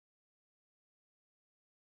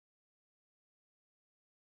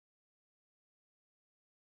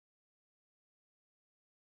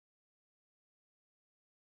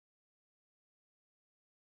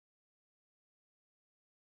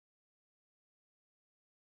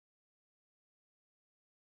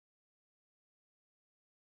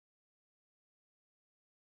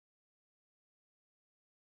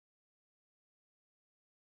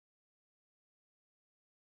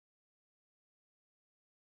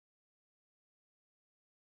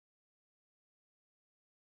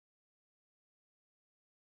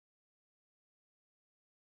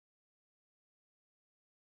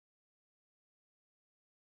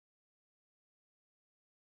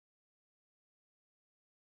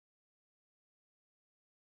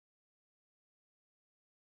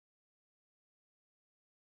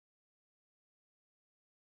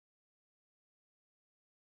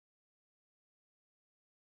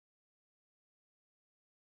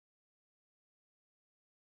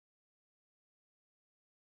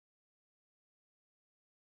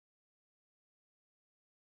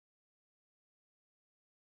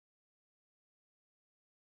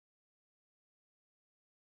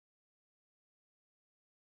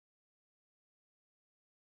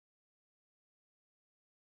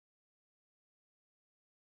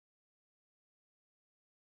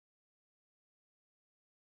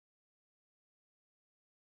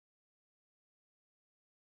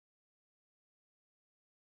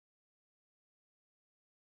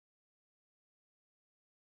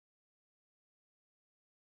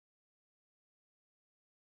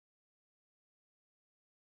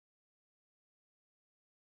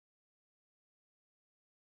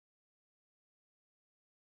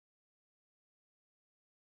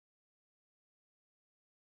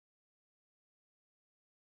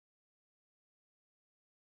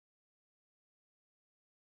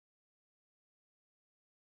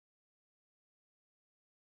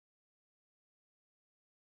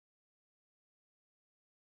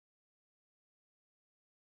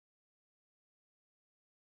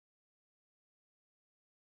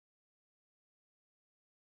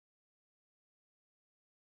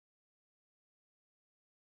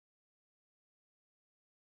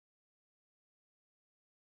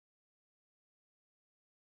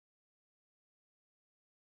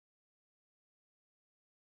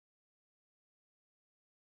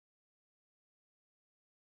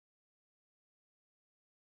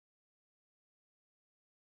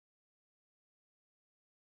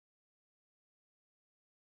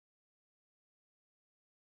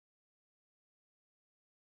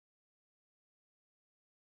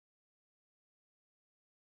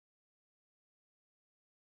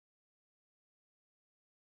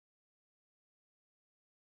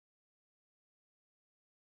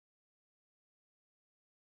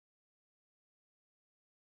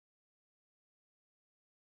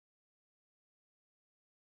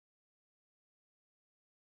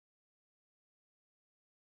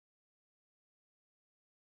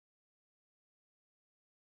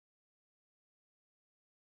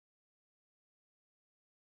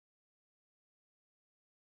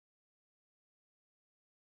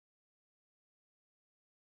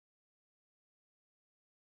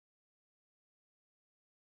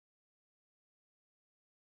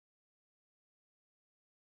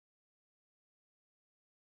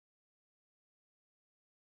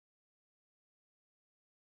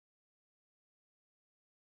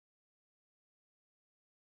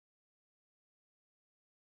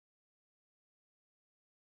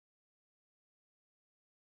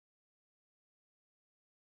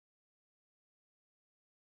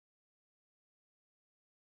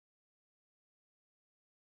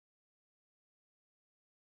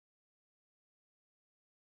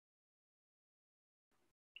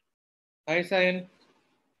Hi, Sayan.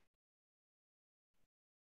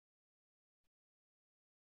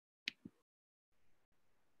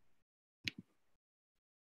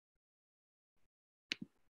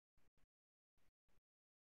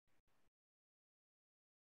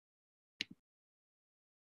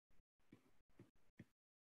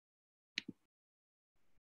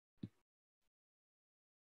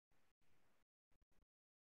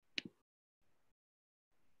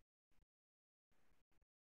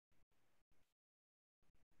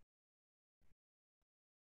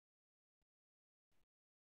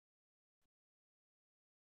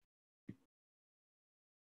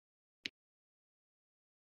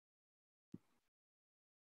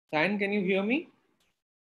 Sayan, can you hear me?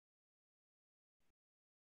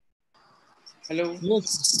 Hello.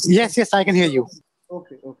 Yes, yes, I can hear you.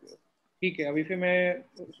 Okay okay. ठीक है, अभी फिर मैं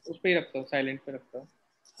उस पे ही रखता हूँ, साइलेंट पे रखता हूँ.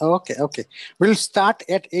 Okay, okay. We'll start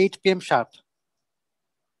at 8 p.m. sharp.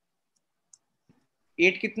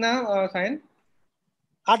 8 कितना, सायन?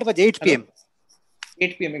 8 बजे, 8 hello. p.m.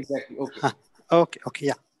 8 PM exactly. Okay. हाँ, okay, okay,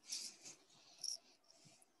 yeah.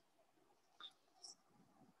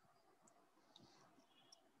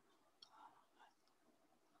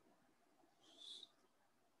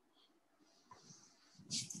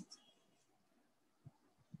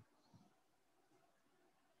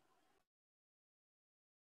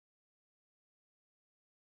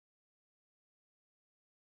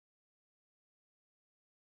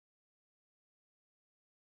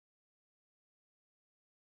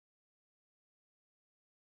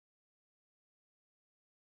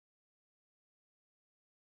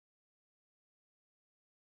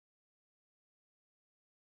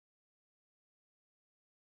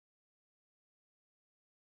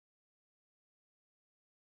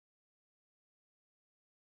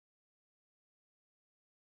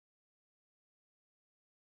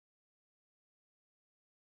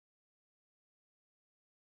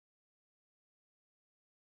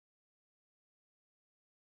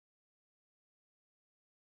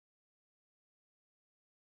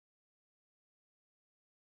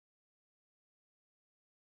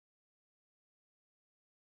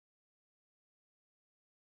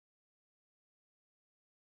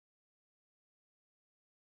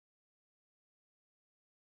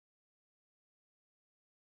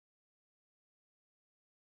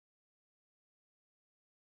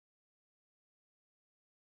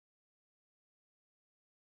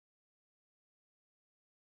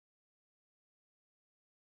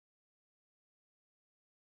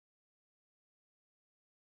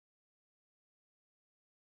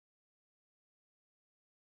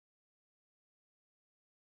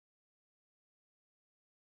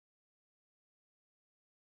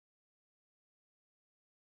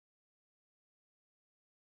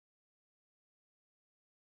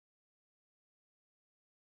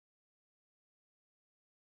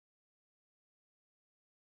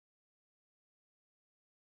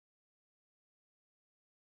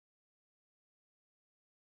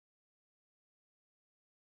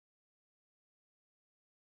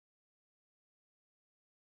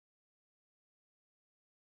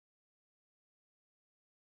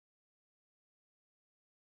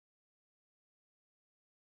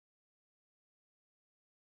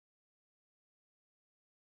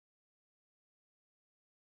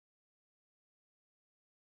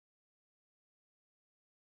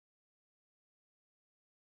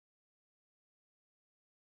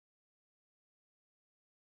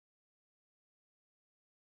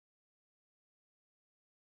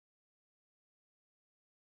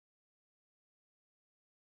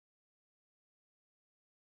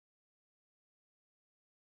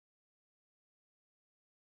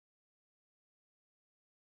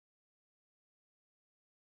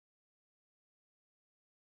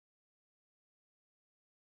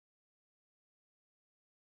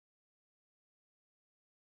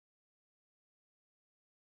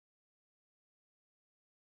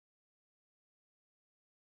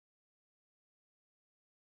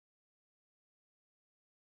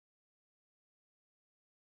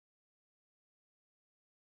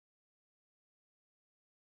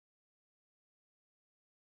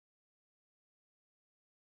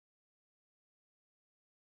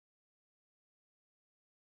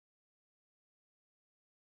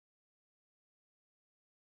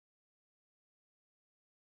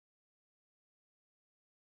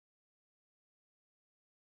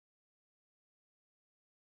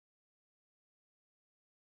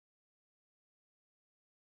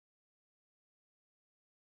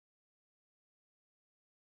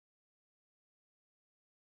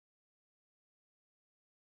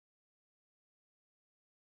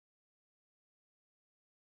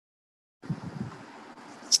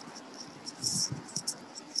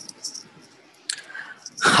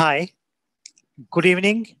 Hi, good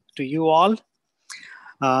evening to you all.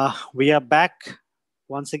 We are back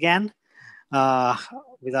once again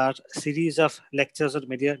with our series of lectures on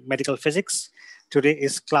medical physics. Today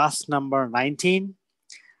is class number 19.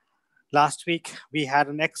 Last week, we had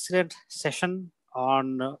an excellent session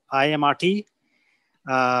on IMRT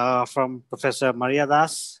from Professor Maria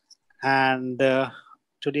Das. And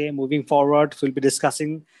today, moving forward, we'll be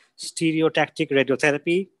discussing stereotactic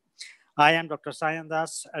radiotherapy. I am Dr. Sayan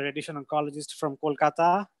Das, a radiation oncologist from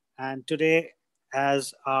Kolkata. And today,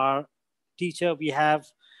 as our teacher, we have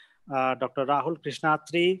Dr. Rahul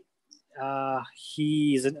Krishnatri.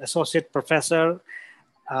 He is an associate professor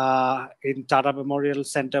in Tata Memorial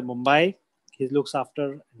Center, Mumbai. He looks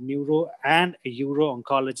after neuro and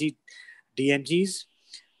uro-oncology DMGs.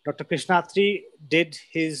 Dr. Krishnatri did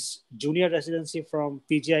his junior residency from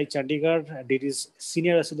PGI Chandigarh, did his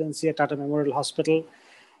senior residency at Tata Memorial Hospital,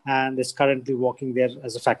 and is currently working there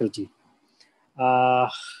as a faculty.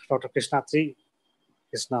 Dr. Krishnatri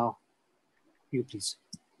is now you, please.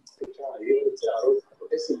 I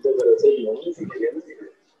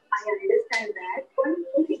understand that.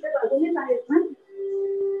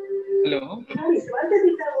 Hello.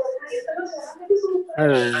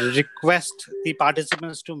 Request the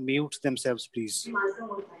participants to mute themselves, please.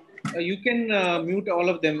 You can mute all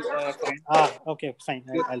of them. Okay, fine.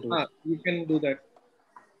 I'll do it. You can do that.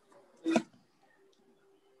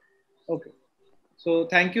 Okay. So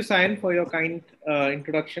thank you, Sayan, for your kind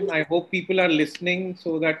introduction. I hope people are listening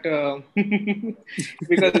so that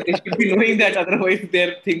because they should be knowing that otherwise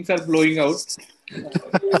their things are blowing out.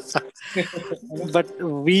 But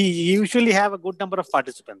we usually have a good number of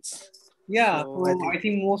participants. Yeah, so I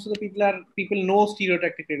think most of the people know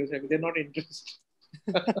stereotactic radiotherapy. They're not interested.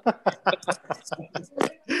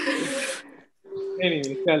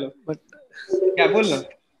 Anyway, hello. But yeah, bol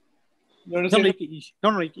no,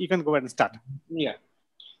 you can go ahead and start. Yeah.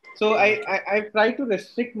 So I try to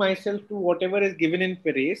restrict myself to whatever is given in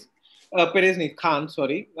Khan,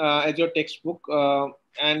 as your textbook,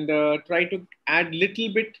 and try to add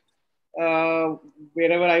little bit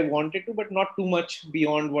wherever I wanted to, but not too much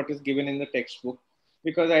beyond what is given in the textbook,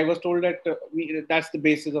 because I was told that that's the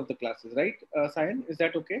basis of the classes, right, Sayan? Is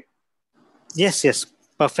that okay? Yes,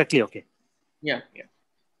 perfectly okay. Yeah.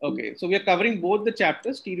 Okay, so we are covering both the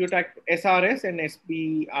chapters, stereotactic SRS and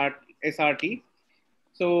SRT.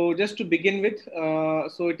 So just to begin with,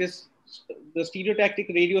 so it is the stereotactic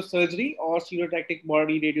radiosurgery or stereotactic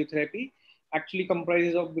body radiotherapy actually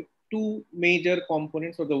comprises of two major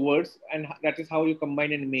components of the words, and that is how you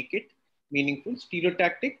combine and make it meaningful: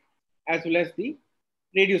 stereotactic as well as the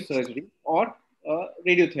radiosurgery or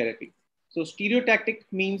radiotherapy. So stereotactic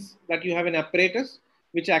means that you have an apparatus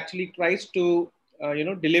which actually tries to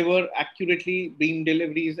deliver accurately, beam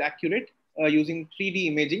delivery is accurate using 3D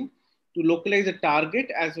imaging to localize a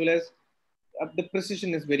target, as well as the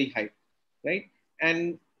precision is very high, right?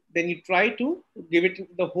 And then you try to give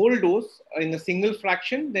it the whole dose in a single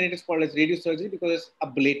fraction, then it is called as radiosurgery because it's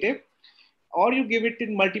ablative. Or you give it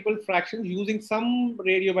in multiple fractions using some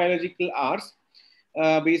radiobiological hours,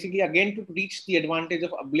 basically again to reach the advantage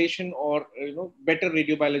of ablation or better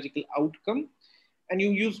radiobiological outcome. And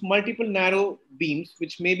you use multiple narrow beams,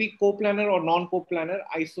 which may be coplanar or non-coplanar,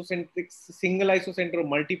 isocentric, single isocentric or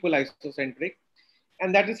multiple isocentric.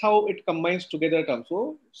 And that is how it combines together terms.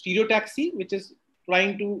 So stereotaxy, which is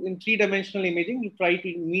trying to, in three-dimensional imaging, you try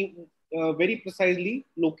to very precisely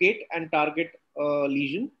locate and target a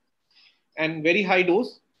lesion. And very high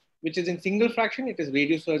dose, which is in single fraction, it is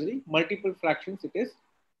radiosurgery. Multiple fractions, it is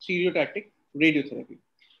stereotactic radiotherapy.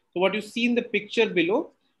 So what you see in the picture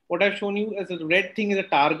below, what I've shown you as a red thing is a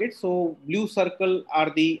target. So blue circle are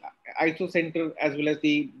the isocenter as well as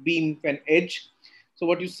the beam and edge. So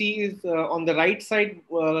what you see is on the right side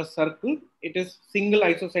circle, it is single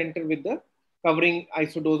isocenter with the covering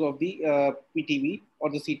isodose of the PTV or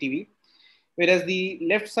the CTV. Whereas the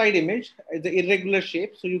left side image is the irregular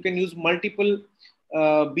shape. So you can use multiple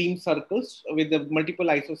beam circles with the multiple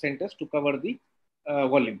isocenters to cover the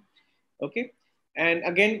volume. Okay. And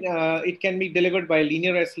again, it can be delivered by a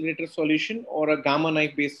linear accelerator solution or a gamma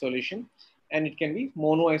knife based solution. And it can be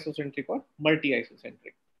mono-isocentric or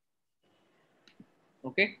multi-isocentric.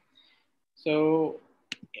 Okay. So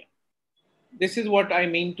yeah. This is what I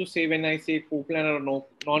mean to say when I say coplanar or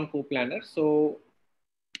non-coplanar. So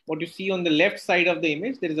what you see on the left side of the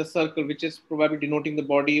image, there is a circle which is probably denoting the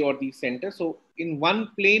body or the center. So in one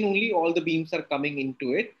plane only, all the beams are coming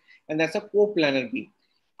into it. And that's a coplanar beam.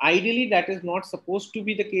 Ideally, that is not supposed to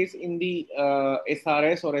be the case in the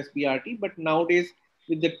SRS or SBRT, but nowadays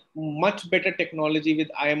with the much better technology with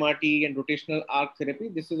IMRT and rotational arc therapy,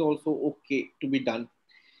 this is also okay to be done.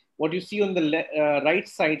 What you see on the right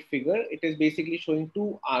side figure, it is basically showing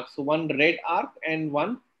two arcs. So one red arc and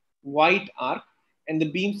one white arc, and the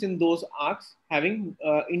beams in those arcs having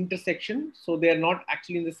intersection. So they are not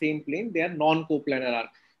actually in the same plane. They are non-coplanar arc.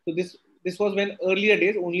 So this was when earlier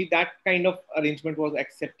days only that kind of arrangement was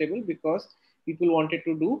acceptable, because people wanted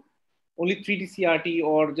to do only 3D CRT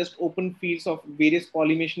or just open fields of various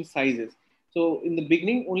collimation sizes. So in the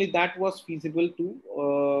beginning, only that was feasible to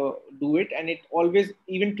do it. And it always,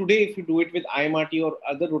 even today, if you do it with IMRT or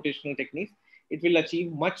other rotational techniques, it will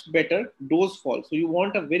achieve much better dose fall. So you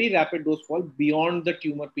want a very rapid dose fall beyond the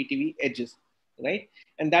tumor PTV edges, right?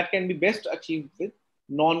 And that can be best achieved with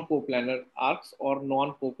non-coplanar arcs or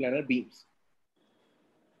non-coplanar beams.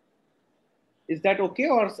 Is that okay,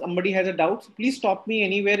 or somebody has a doubt? So please stop me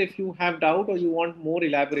anywhere if you have doubt or you want more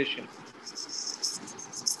elaboration.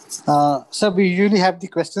 So we usually have the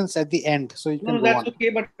questions at the end, so you can No, go that's on. okay,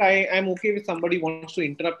 but I'm okay with somebody wants to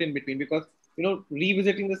interrupt in between, because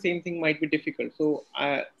revisiting the same thing might be difficult. So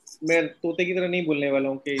मैं तोते की तरह नहीं बोलने वाला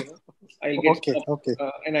हूँ कि I'll get Okay, stopped, okay.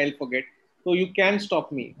 And I'll forget. So you can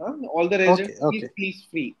stop me. Huh? All the residents, please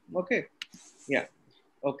free. Okay. Yeah.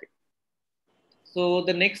 Okay. So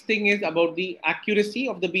the next thing is about the accuracy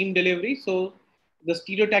of the beam delivery. So the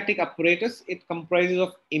stereotactic apparatus, it comprises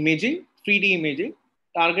of imaging, 3D imaging,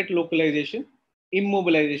 target localization,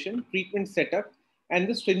 immobilization, treatment setup, and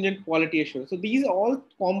the stringent quality assurance. So these are all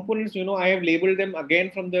components, I have labeled them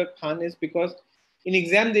again from the Khan, is because in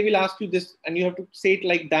exam they will ask you this and you have to say it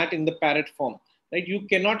like that in the parrot form, right? You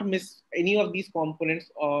cannot miss any of these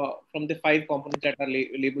components from the 5 components that are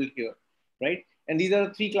labeled here, right? And these are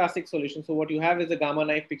the 3 classic solutions. So what you have is a gamma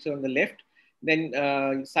knife picture on the left, then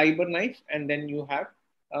cyber knife, and then you have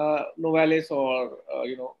Novalis or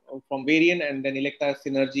from Varian, and then Electa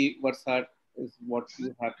Synergy Versat is what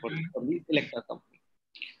you have from the Electa company.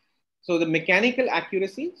 So the mechanical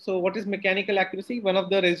accuracy. So what is mechanical accuracy? One of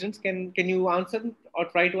the residents, can you answer or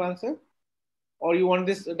try to answer? Or you want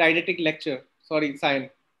this didactic lecture? Sorry, Sion.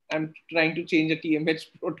 I'm trying to change a TMH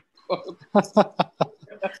protocol.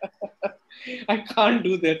 I can't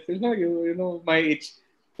do that. You know my age.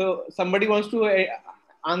 So somebody wants to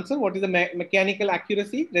answer what is the mechanical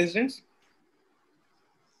accuracy, residents?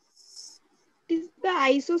 It is the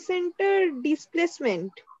isocenter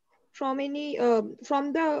displacement from any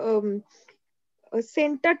from the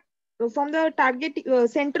center, from the target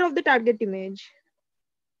center of the target image.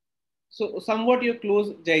 So somewhat you're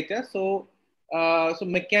close, Jaita. So so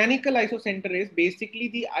mechanical isocenter is basically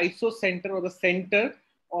the isocenter or the center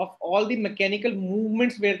of all the mechanical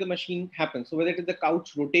movements where the machine happens. So whether it is the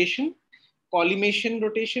couch rotation, collimation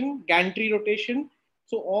rotation, gantry rotation.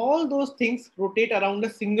 So all those things rotate around a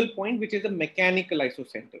single point, which is a mechanical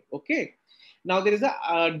isocenter. Okay. Now there is a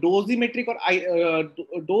dosimetric or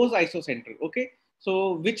dose isocenter. Okay.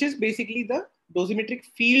 So which is basically the dosimetric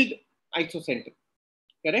field isocenter.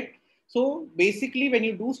 Correct. So basically, when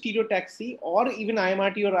you do stereotaxy or even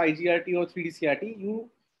IMRT or IGRT or 3D CRT, you,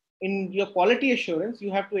 in your quality assurance,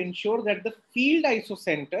 you have to ensure that the field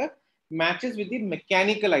isocenter matches with the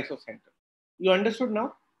mechanical isocenter. You understood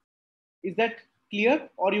now? Is that clear,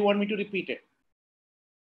 or you want me to repeat it?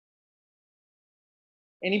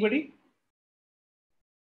 Anybody?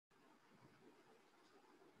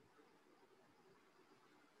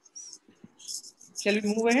 Shall we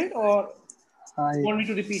move ahead, or you want me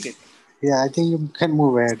to repeat it? Yeah, I think you can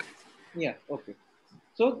move ahead. Yeah, okay.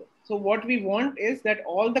 So what we want is that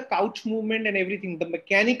all the couch movement and everything, the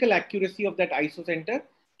mechanical accuracy of that isocenter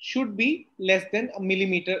should be less than a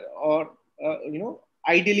millimeter, or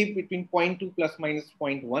ideally between 0.2 plus minus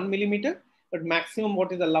 0.1 millimeter, but maximum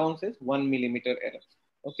what is allowance is 1 millimeter error.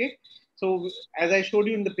 Okay. So as I showed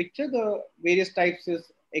you in the picture, the various types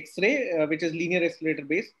is X-ray, which is linear accelerator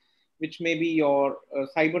based, which may be your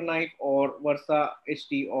cyber knife or Versa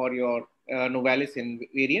HD or your Novalis in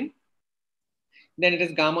Variant. Then it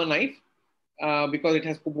is gamma knife, because it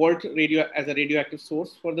has cobalt radio as a radioactive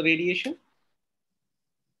source for the radiation.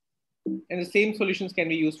 And the same solutions can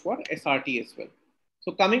be used for SRT as well.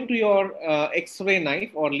 So coming to your X-ray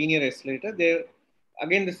knife or linear accelerator, there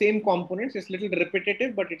again the same components. It's a little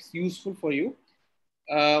repetitive, but it's useful for you.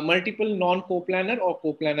 Multiple non-coplanar or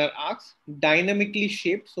coplanar arcs, dynamically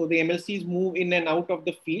shaped. So the MLCs move in and out of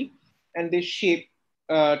the field, and they shape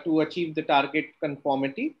to achieve the target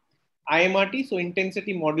conformity. IMRT, so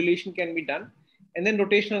intensity modulation can be done, and then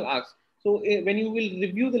rotational arcs. So when you will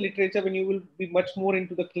review the literature, when you will be much more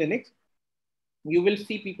into the clinics, you will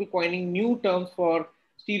see people coining new terms for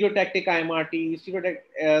stereotactic IMRT,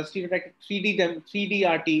 stereotactic 3D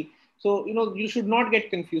RT. So, you should not get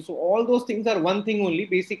confused. So all those things are one thing only,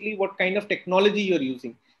 basically what kind of technology you're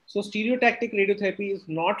using. So stereotactic radiotherapy is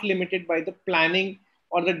not limited by the planning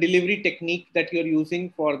or the delivery technique that you're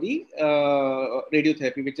using for the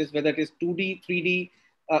radiotherapy, which is whether it is 2D, 3D,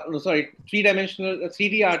 no, sorry, three-dimensional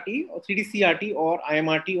 3D RT or 3D CRT or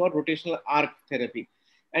IMRT or rotational arc therapy.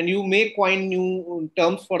 And you may coin new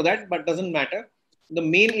terms for that, but doesn't matter. The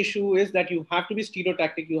main issue is that you have to be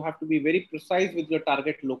stereotactic. You have to be very precise with your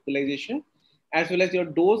target localization, as well as your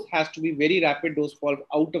dose has to be very rapid dose fall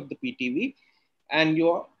out of the PTV, and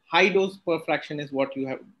your high dose per fraction is what you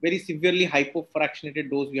have, very severely hypofractionated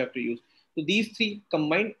dose you have to use. So these three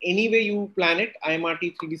combined, any way you plan it,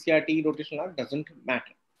 IMRT, 3D CRT, rotational arc, doesn't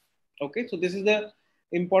matter. Okay, so this is the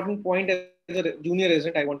important point as a junior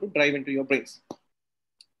resident I want to drive into your brains.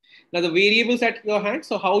 Now the variables at your hand,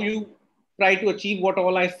 so how you try to achieve what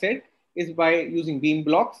all I said is by using beam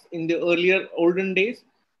blocks. In the earlier olden days,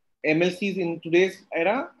 MLCs in today's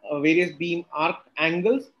era, various beam arc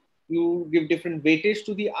angles, you give different weightage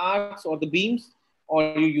to the arcs or the beams,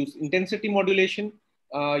 or you use intensity modulation.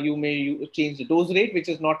 You may change the dose rate, which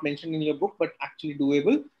is not mentioned in your book, but actually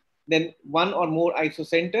doable. Then one or more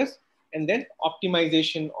isocenters, and then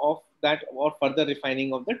optimization of that or further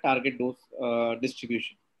refining of the target dose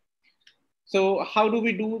distribution. So how do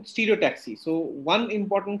we do stereotaxy? So one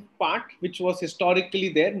important part which was historically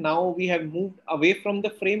there, now we have moved away from the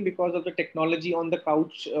frame because of the technology on the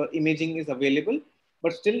couch imaging is available,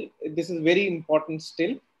 but still this is very important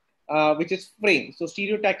still, which is frame. So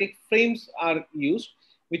stereotactic frames are used,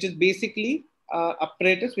 which is basically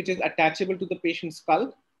apparatus which is attachable to the patient's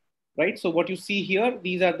skull, right? So what you see here,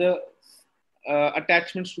 these are the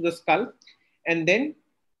attachments to the skull, and then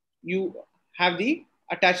you have the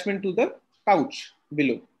attachment to the couch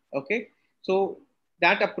below. Okay, so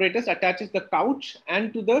that apparatus attaches the couch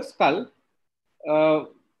and to the skull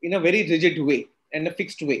in a very rigid way and a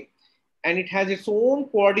fixed way, and it has its own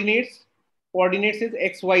coordinates. Coordinates is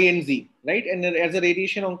X, Y, and Z, right? And as a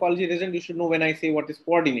radiation oncology resident, you should know when I say what is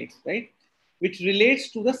coordinates, right? Which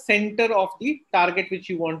relates to the center of the target which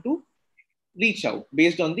you want to reach out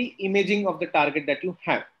based on the imaging of the target that you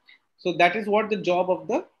have. So that is what the job of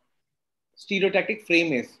the stereotactic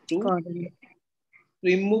frame is, to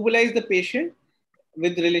immobilize the patient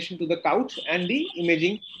with relation to the couch and the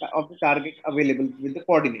imaging of the target available with the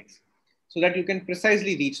coordinates so that you can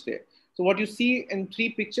precisely reach there. So what you see in three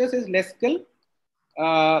pictures is Leskill,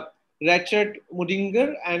 Ratchet,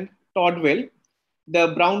 Mudinger, and Todwell.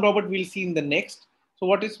 The brown robot we'll see in the next. So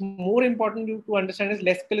what is more important to understand is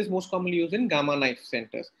Leskill is most commonly used in gamma knife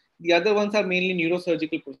centers. The other ones are mainly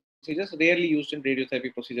neurosurgical procedures, rarely used in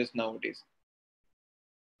radiotherapy procedures nowadays.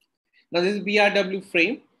 Now this is BRW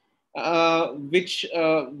frame, which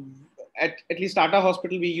at least Tata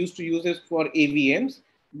Hospital we used to use this for AVMs,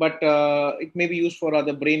 but it may be used for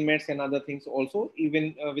other brain meds and other things also,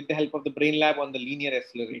 even with the help of the brain lab on the linear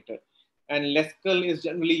accelerator. And Leskill is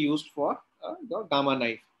generally used for the gamma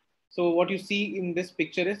knife. So what you see in this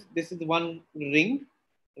picture is, this is one ring,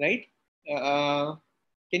 right?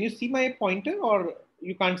 Can you see my pointer, or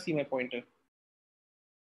you can't see my pointer?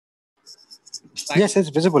 Right? Yes, it's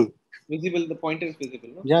visible. Visible, the pointer is visible.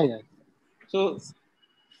 No? Yeah, yeah. So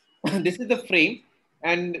this is the frame,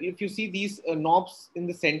 and if you see these knobs in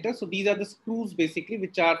the center, so these are the screws basically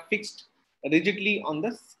which are fixed rigidly on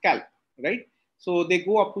the scalp, right? So they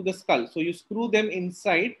go up to the skull. So you screw them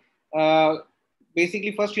inside.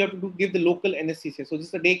 Basically, first you have to give the local anesthesia. So this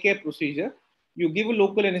is a daycare procedure. You give a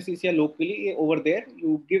local anesthesia locally over there.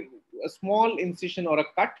 You give a small incision or a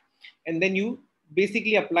cut, and then you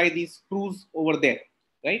basically apply these screws over there,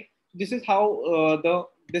 right? This is how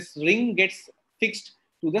this ring gets fixed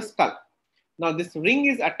to the skull. Now this ring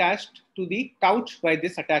is attached to the couch by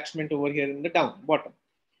this attachment over here in the bottom.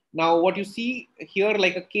 Now what you see here,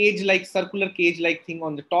 like a cage, like circular cage like thing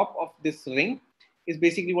on the top of this ring, is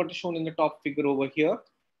basically what is shown in the top figure over here,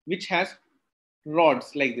 which has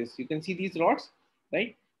rods like this. You can see these rods,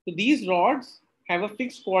 right? So these rods have a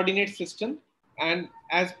fixed coordinate system, and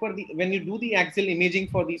as per the, when you do the axial imaging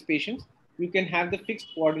for these patients, you can have the fixed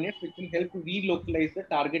coordinates which will help to relocalize the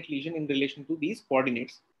target lesion in relation to these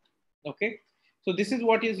coordinates. Okay, so this is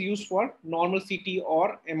what is used for normal CT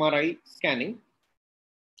or MRI scanning.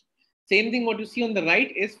 Same thing what you see on the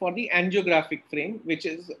right is for the angiographic frame, which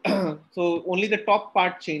is so only the top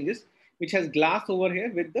part changes, which has glass over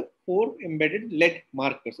here with the 4 embedded lead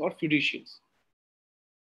markers or fiducials.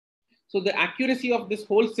 So the accuracy of this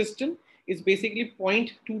whole system is basically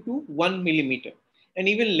 0.2 to 1 millimeter. And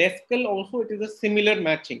even Leskill also, it is a similar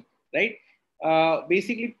matching, right?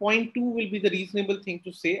 Basically 0.2 will be the reasonable thing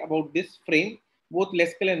to say about this frame, both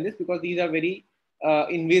Leskill and this, because these are very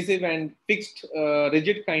invasive and fixed,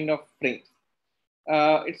 rigid kind of frames.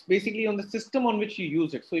 It's basically on the system on which you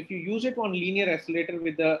use it. So if you use it on linear accelerator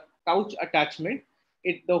with the couch attachment,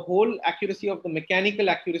 the whole accuracy of the mechanical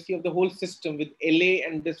accuracy of the whole system with LA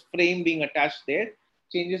and this frame being attached there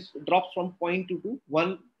drops from 0.2 to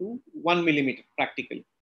 1 millimeter practically,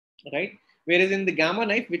 right? Whereas in the gamma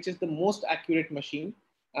knife, which is the most accurate machine,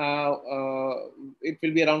 it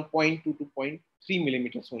will be around 0.2 to 0.3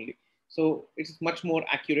 millimeters only. So it's much more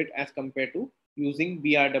accurate as compared to using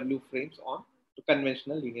BRW frames on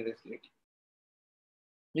conventional linear accelerator.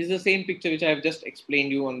 This is the same picture which I have just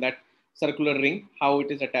explained you on that circular ring, how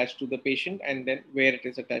it is attached to the patient and then where it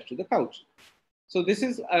is attached to the couch. So this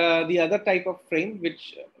is the other type of frame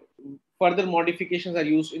which further modifications are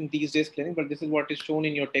used in these days clinic, but this is what is shown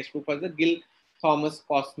in your textbook as the Gill Thomas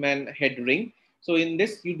Cosman head ring. So in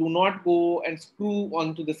this, you do not go and screw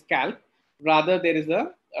onto the scalp. Rather, there is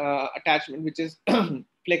a attachment which is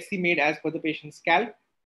flexi made as per the patient's scalp,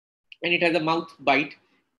 and it has a mouth bite.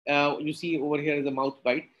 You see over here is a mouth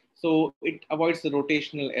bite. So it avoids the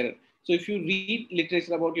rotational error. So if you read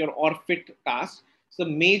literature about your ORFIT task, so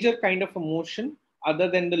major kind of a motion other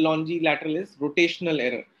than the longilateral is rotational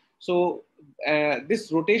error. So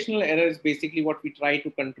this rotational error is basically what we try to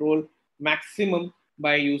control maximum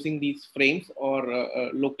by using these frames or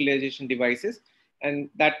localization devices. And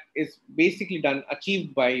that is basically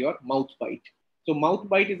achieved by your mouth bite. So mouth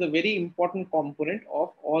bite is a very important component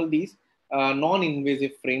of all these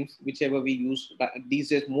non-invasive frames, whichever we use these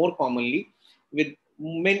days more commonly. With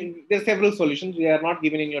there are several solutions. They are not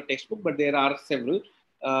given in your textbook, but there are several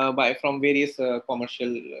from various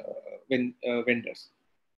commercial vendors.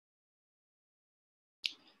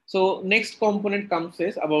 So next component comes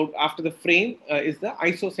is about after the frame is the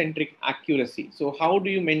isocentric accuracy. So how do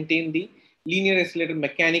you maintain the linear accelerator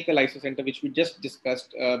mechanical isocenter, which we just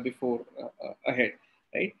discussed before ahead,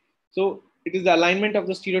 right? So it is the alignment of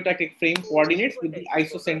the stereotactic frame coordinates with the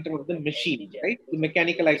isocenter of the machine, right? The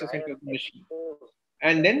mechanical isocenter of the machine.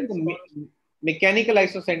 And then the mechanical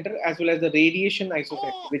isocenter as well as the radiation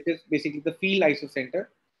isocenter, which is basically the field isocenter.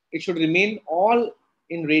 It should remain all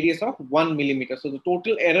in radius of 1 millimeter. So the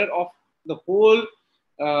total error of the whole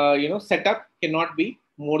setup cannot be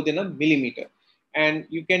more than a millimeter. And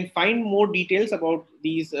you can find more details about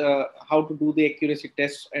these, how to do the accuracy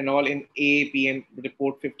tests and all in AAPM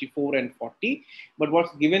report 54 and 40. But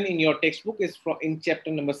what's given in your textbook is in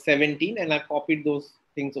chapter number 17, and I copied those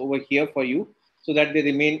things over here for you so that they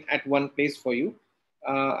remain at one place for you.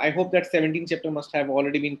 I hope that 17th chapter must have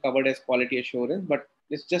already been covered as quality assurance, but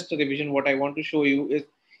it's just a revision. What I want to show you is,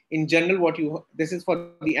 in general, this is for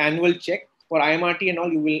the annual check. For IMRT and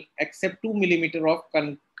all, you will accept 2 millimeter of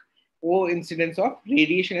coincidence of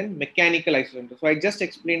radiation and mechanical isocenter. So I just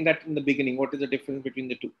explained that in the beginning, what is the difference between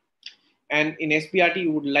the two. And in SBRT,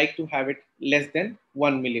 you would like to have it less than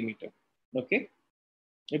 1 millimeter. Okay.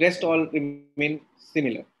 The rest all remain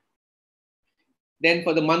similar. Then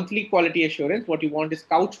for the monthly quality assurance, what you want is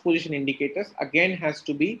couch position indicators. Again, has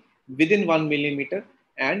to be within 1 millimeter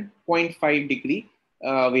and 0.5 degree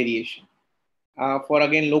variation. For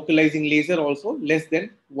again, localizing laser also less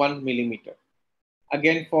than 1 millimeter.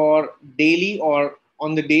 Again, for daily or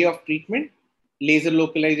on the day of treatment, laser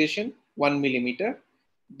localization 1 millimeter.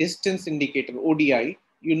 Distance indicator, ODI.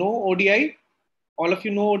 You know ODI? All of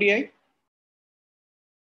you know ODI?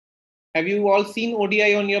 Have you all seen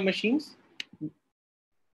ODI on your machines?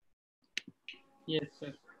 Yes,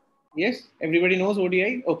 sir. Yes, everybody knows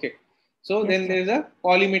ODI? Okay. So Yes, then sir. there is a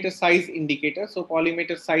collimator size indicator. So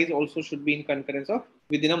collimator size also should be in concurrence of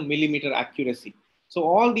within a millimeter accuracy. So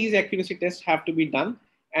all these accuracy tests have to be done,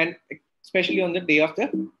 and especially on the day of the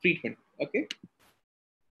treatment. Okay.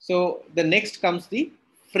 So the next comes the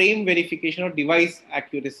frame verification or device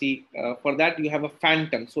accuracy. For that, you have a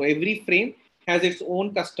phantom. So every frame has its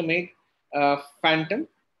own custom-made phantom,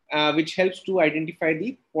 which helps to identify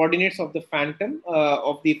the coordinates of the phantom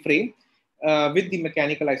of the frame with the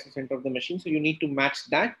mechanical isocenter of the machine. So you need to match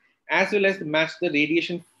that, as well as match the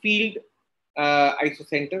radiation field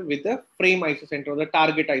isocenter with the frame isocenter or the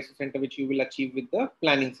target isocenter, which you will achieve with the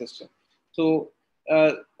planning system. So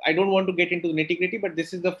I don't want to get into the nitty gritty, but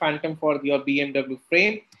this is the phantom for your BMW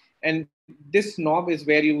frame. And this knob is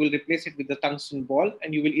where you will replace it with the tungsten ball,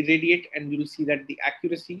 and you will irradiate, and you will see that the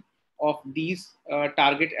accuracy of these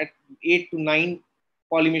target at 8 to 9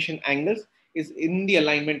 collimation angles is in the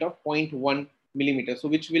alignment of 0.1 millimeter. So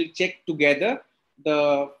which will check together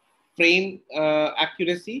the frame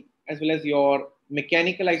accuracy as well as your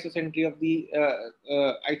mechanical isocentry of the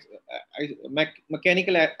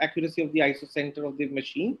mechanical accuracy of the isocenter of the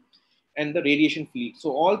machine and the radiation field.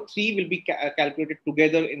 So all three will be calculated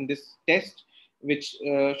together in this test, which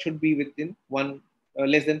should be within 1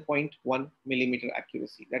 less than 0.1 millimeter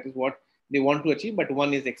accuracy. That is what they want to achieve, but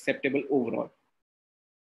 1 is acceptable overall,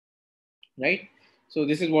 right? So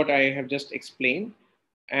this is what I have just explained.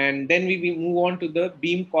 And then we move on to the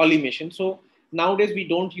beam collimation. So nowadays we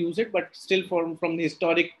don't use it, but still from the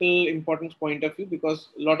historical importance point of view, because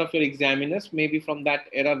a lot of your examiners maybe from that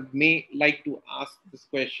era may like to ask this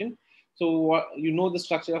question. So you know the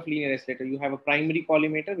structure of linear oscillator. You have a primary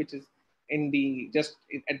collimator, which is in the just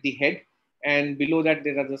at the head, and below that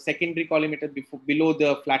there are the secondary collimator below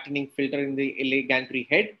the flattening filter in the LA gantry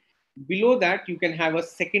head. Below that you can have a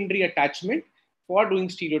secondary attachment for doing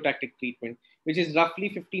stereotactic treatment, which is roughly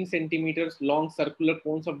 15 centimeters long circular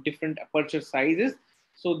cones of different aperture sizes.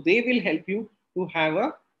 So they will help you to have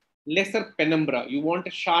a lesser penumbra. You want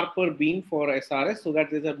a sharper beam for SRS so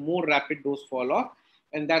that there's a more rapid dose fall off.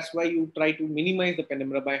 And that's why you try to minimize the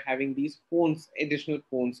penumbra by having these cones, additional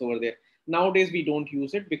cones over there. Nowadays, we don't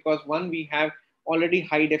use it because one, we have already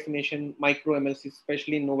high definition micro MLC,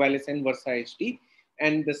 especially in Novalis and Versa HD.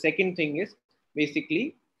 And the second thing is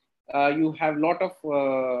basically you have a lot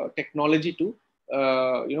of technology to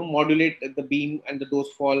modulate the beam and the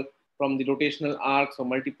dose fall from the rotational arcs or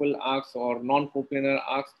multiple arcs or non-coplanar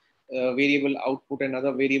arcs, variable output and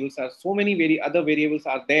other variables are so many other variables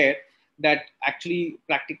are there that actually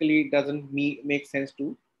practically doesn't make sense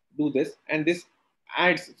to do this. And this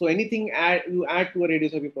adds, so anything you add to a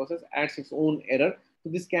radiotherapy process adds its own error. So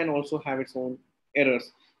this can also have its own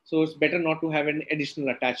errors. So it's better not to have an additional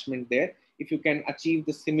attachment there if you can achieve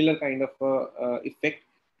the similar kind of effect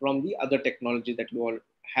from the other technology that you all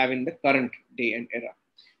have in the current day and era.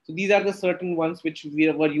 So these are the certain ones which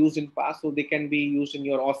were used in past. So they can be used in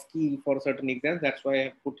your OSCE for certain exams. That's why I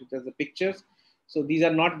have put it as the pictures. So these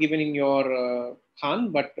are not given in your Khan,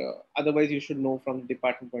 but otherwise you should know from the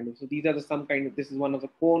department point of view. So these are the some kind of, this is one of the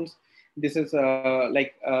cones. This is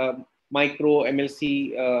like micro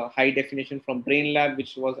MLC high definition from Brain Lab,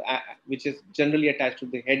 which is generally attached to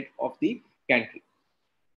the head of the gantry.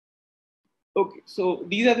 Okay, so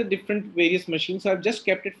these are the different various machines. So I've just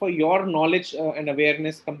kept it for your knowledge and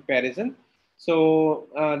awareness comparison. So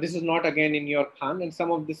this is not again in your Khan, and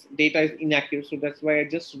some of this data is inaccurate. So that's why I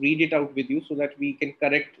just read it out with you so that we can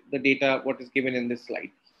correct the data what is given in this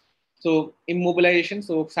slide. So immobilization.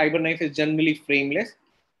 So CyberKnife is generally frameless,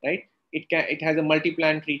 right? It has a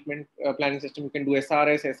multi-plan treatment planning system. You can do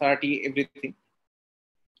SRS, SRT, everything,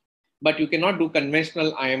 but you cannot do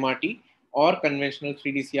conventional IMRT or conventional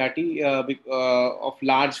 3D CRT of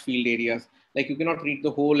large field areas. Like you cannot treat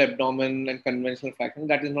the whole abdomen and conventional fraction.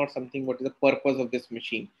 That is not something what is the purpose of this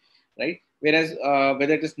machine, right? Whereas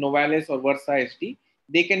whether it is Novalis or Versa HD,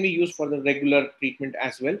 they can be used for the regular treatment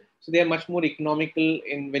as well. So they are much more economical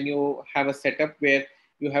in when you have a setup where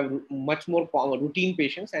you have much more routine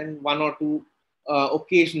patients and one or two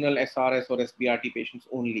occasional SRS or SBRT patients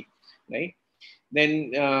only, right?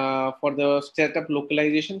 Then for the setup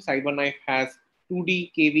localization, CyberKnife has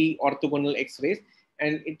 2D KV orthogonal X-rays,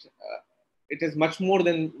 and it is much more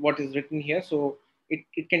than what is written here. So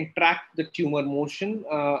it can track the tumor motion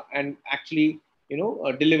and actually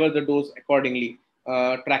deliver the dose accordingly,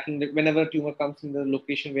 tracking that whenever tumor comes in the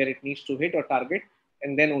location where it needs to hit or target,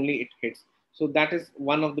 and then only it hits. So that is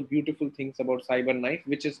one of the beautiful things about CyberKnife,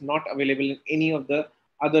 which is not available in any of the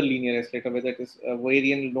other linear oscillator, whether it is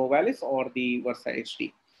Varian Novalis or the Versa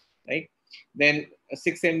HD, right? Then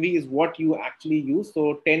 6 MV is what you actually use.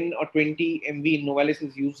 So 10 or 20 MV in Novalis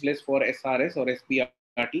is useless for SRS or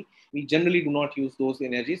SBRT. We generally do not use those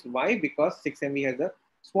energies. Why? Because 6 MV has the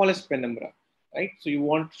smallest penumbra, right? So you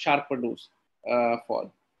want sharper dose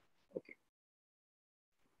fall. Okay.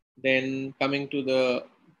 Then coming to the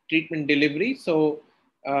treatment delivery. So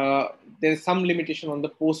there's some limitation on the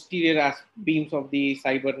posterior beams of the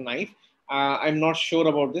CyberKnife. I'm not sure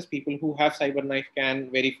about this. People who have CyberKnife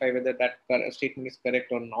can verify whether that statement is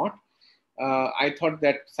correct or not. I thought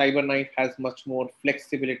that CyberKnife has much more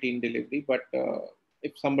flexibility in delivery, but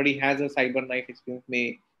if somebody has a CyberKnife experience,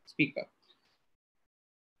 may speak up.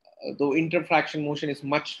 Though interfraction motion is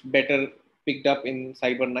much better picked up in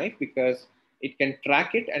CyberKnife because it can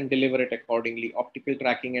track it and deliver it accordingly. Optical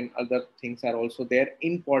tracking and other things are also there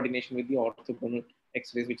in coordination with the orthogonal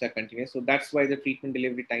X-rays, which are continuous. So that's why the treatment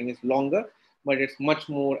delivery time is longer, but it's much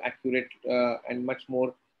more accurate and much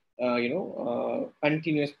more,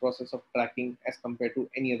 continuous process of tracking as compared to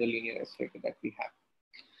any other linear oscillator that we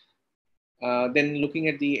have. Then looking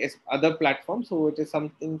at the other platforms, so it is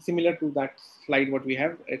something similar to that slide what we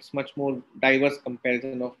have. It's much more diverse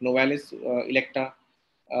comparison of Novalis, Electa,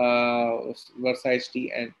 Versa HD,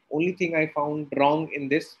 and only thing I found wrong in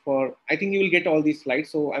this I think you will get all these slides,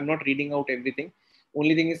 so I'm not reading out everything.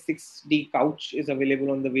 Only thing is 6D couch is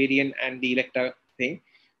available on the Varian and the Electa thing.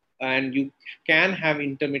 And you can have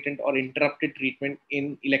intermittent or interrupted treatment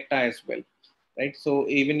in Electa as well, right? So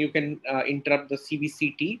even you can interrupt the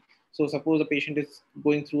CBCT. So suppose a patient is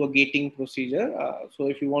going through a gating procedure. So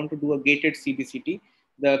if you want to do a gated CBCT,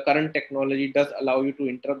 the current technology does allow you to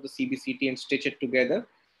interrupt the CBCT and stitch it together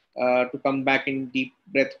to come back in deep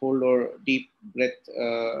breath hold or deep breath,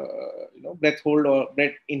 breath hold or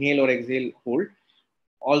breath inhale or exhale hold.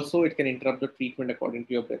 Also, it can interrupt the treatment according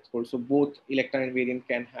to your breath hold. So both Electa and Variant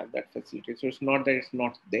can have that facility. So it's not that it's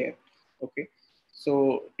not there. Okay.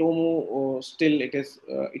 So Tomo still it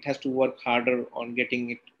has to work harder on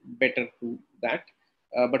getting it better to that.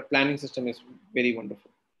 But planning system is very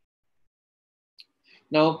wonderful.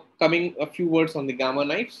 Now, coming a few words on the gamma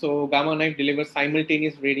knife. So gamma knife delivers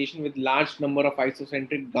simultaneous radiation with large number of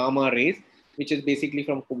isocentric gamma rays, which is basically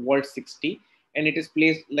from cobalt 60, and it is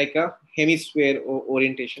placed like a hemisphere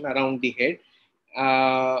orientation around the head.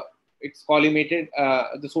 It's collimated.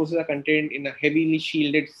 The sources are contained in a heavily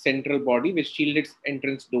shielded central body with shielded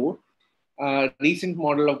entrance door. Recent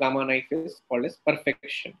model of gamma knife is called as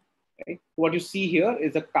perfection. Right? What you see here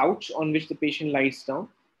is a couch on which the patient lies down.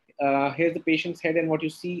 Here's the patient's head, and what you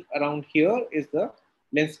see around here is the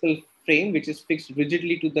lensical frame, which is fixed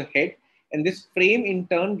rigidly to the head, and this frame in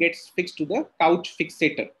turn gets fixed to the couch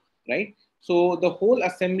fixator, right? So the whole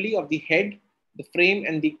assembly of the head, the frame,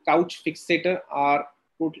 and the couch fixator are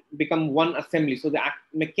become one assembly. So the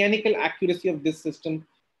mechanical accuracy of this system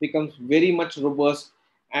becomes very much robust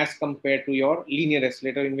as compared to your linear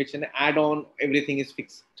escalator, in which an add-on everything is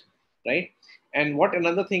fixed, right? And what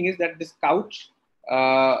another thing is that this couch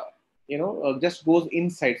just goes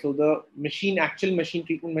inside. So the actual machine,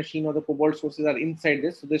 treatment machine or the cobalt sources are inside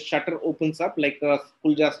this. So this shutter opens up like a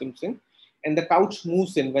Kulja Simpson, and the couch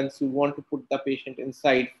moves in once you want to put the patient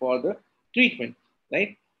inside for the treatment,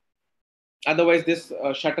 right? Otherwise, this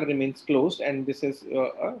shutter remains closed, and this is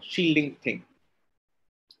a shielding thing.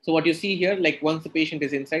 So what you see here, like once the patient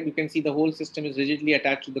is inside, you can see the whole system is rigidly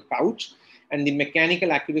attached to the couch, and the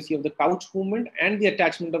mechanical accuracy of the couch movement and the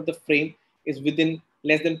attachment of the frame is within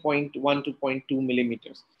less than 0.1 to 0.2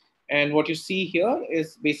 millimeters. And what you see here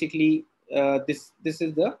is basically this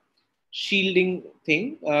is the shielding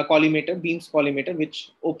thing, beams collimator, which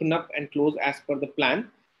open up and close as per the plan.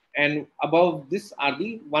 And above this are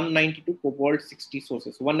the 192 cobalt 60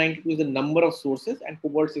 sources. 192 is the number of sources, and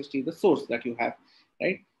cobalt 60 is the source that you have,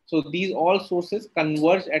 right? So these all sources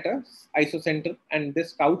converge at a isocenter, and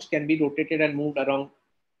this couch can be rotated and moved around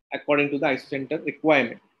according to the isocenter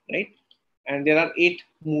requirement, right? And there are 8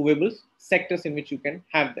 movable sectors in which you can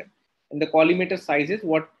have them. And the collimator sizes,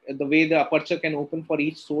 the way the aperture can open for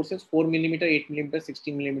each source is 4 millimeter, 8 millimeter,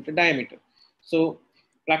 16 millimeter diameter. So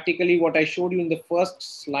practically what I showed you in the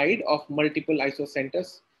first slide of multiple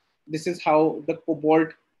isocenters, this is how the cobalt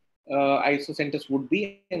isocenters would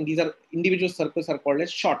be, and these are individual circles are called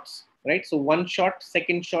as shots, right? So one shot,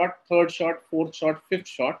 second shot, third shot, fourth shot, fifth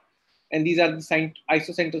shot, and these are the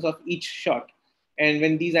isocenters of each shot. And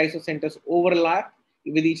when these isocenters overlap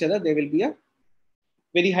with each other, there will be a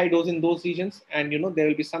very high dose in those regions, and there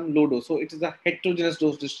will be some low dose. So it is a heterogeneous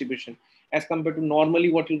dose distribution as compared to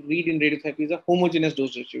normally what you read in radiotherapy is a homogeneous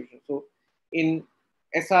dose distribution. So in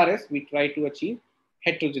SRS, we try to achieve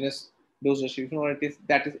heterogeneous dose distribution, or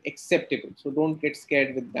that is acceptable. So don't get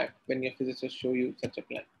scared with that when your physicists show you such a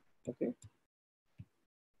plan. Okay.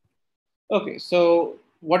 Okay. So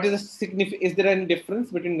what is the significant? Is there any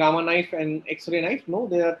difference between gamma knife and X-ray knife? No,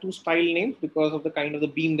 there are 2 style names because of the kind of the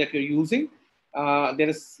beam that you're using. There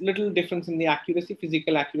is little difference in the accuracy,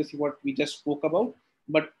 physical accuracy, what we just spoke about,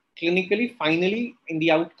 but clinically, finally, in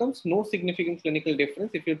the outcomes, no significant clinical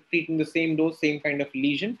difference if you're treating the same dose, same kind of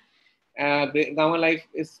lesion. Gamma knife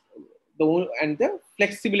is the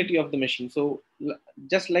flexibility of the machine. So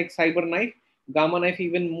just like cyber knife, gamma knife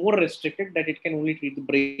even more restricted, that it can only treat the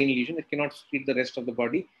brain lesion. It cannot treat the rest of the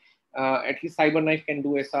body. At least cyber knife can do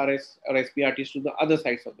SRS or SBRTs to the other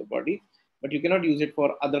sides of the body, but you cannot use it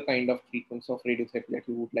for other kind of treatments of radiotherapy that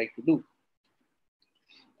you would like to do.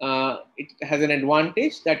 It has an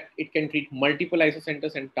advantage that it can treat multiple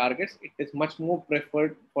isocenters and targets. It is much more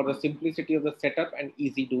preferred for the simplicity of the setup and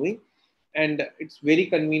easy doing. And it's very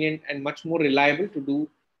convenient and much more reliable to do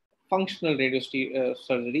functional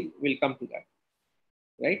surgery. We'll come to that,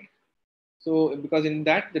 right? So because in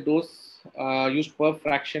that, the dose used per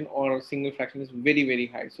fraction or single fraction is very, very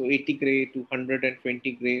high. So 80 gray to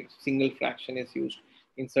 120 gray single fraction is used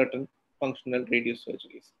in certain functional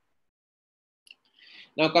radiosurgeries.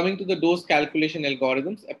 Now coming to the dose calculation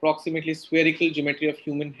algorithms, approximately spherical geometry of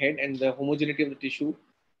human head and the homogeneity of the tissue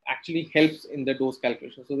actually helps in the dose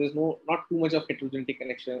calculation. So there's not too much of heterogeneity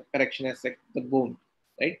correction as the bone,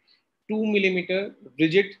 right? 2 millimeter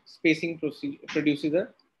rigid spacing produces a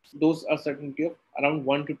dose uncertainty of around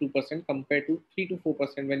 1 to 2% compared to 3 to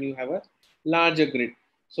 4% when you have a larger grid.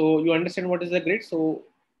 So you understand what is the grid. So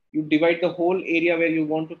you divide the whole area where you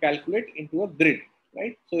want to calculate into a grid,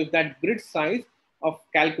 right? So if that grid size of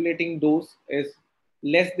calculating dose is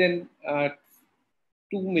less than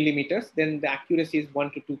 2 millimeters, then the accuracy is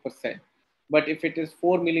 1 to 2%. But if it is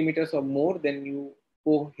 4 millimeters or more, then you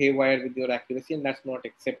go haywire with your accuracy, and that's not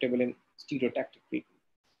acceptable in stereotactic treatment.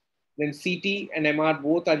 Then CT and MR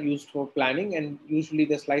both are used for planning, and usually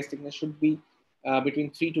the slice thickness should be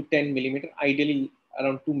between 3 to 10 millimeter, ideally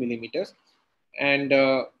around 2 millimeters. And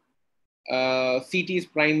CT is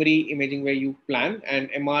primary imaging where you plan, and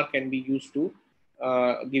MR can be used to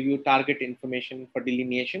give you target information for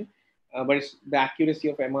delineation. But the accuracy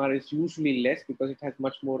of MR is usually less because it has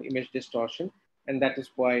much more image distortion, and that is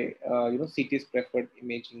why CT is preferred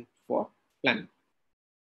imaging for planning.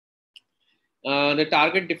 The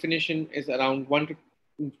target definition is around 1 to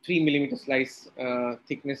 3 millimeter slice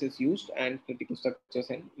thickness is used, and critical structures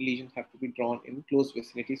and lesions have to be drawn in close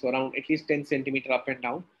vicinity. So around at least 10 centimeter up and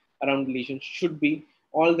down around the lesion should be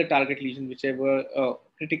all the target lesions, whichever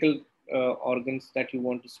critical organs that you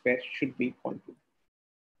want to spare should be pointed.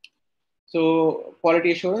 So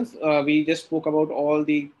quality assurance, we just spoke about all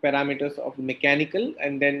the parameters of the mechanical,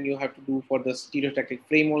 and then you have to do for the stereotactic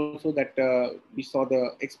frame also that we saw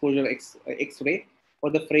the exposure X-ray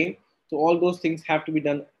for the frame. So all those things have to be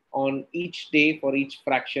done on each day for each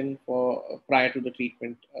fraction for prior to the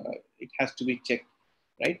treatment. It has to be checked,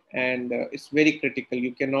 right? And it's very critical.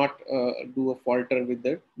 You cannot do a falter with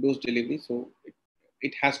the dose delivery. So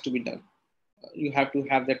it has to be done. You have to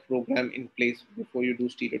have that program in place before you do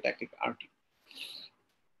stereotactic RT.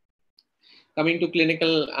 Coming to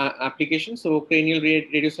clinical applications, so cranial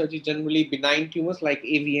radiosurgery generally benign tumors like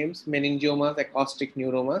AVMs, meningiomas, acoustic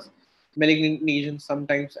neuromas, malignant lesions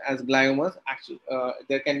sometimes as gliomas. Actually,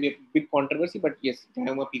 there can be a big controversy, but yes,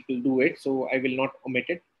 glioma people do it, so I will not omit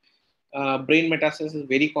it. Brain metastasis is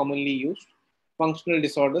very commonly used. Functional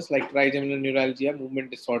disorders like trigeminal neuralgia,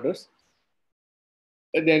 movement disorders.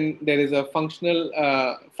 Then there is a functional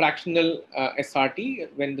fractional SRT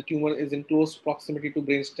when the tumor is in close proximity to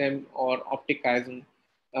brainstem or optic chiasm,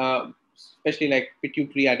 especially like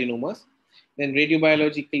pituitary adenomas. Then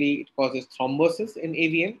radiobiologically, it causes thrombosis in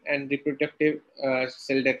AVM and reproductive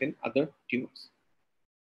cell death in other tumors.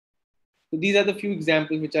 So these are the few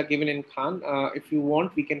examples which are given in Khan. If you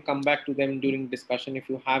want, we can come back to them during discussion. If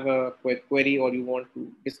you have a query or you want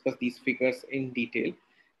to discuss these figures in detail.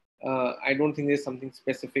 I don't think there's something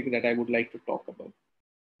specific that I would like to talk about.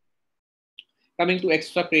 Coming to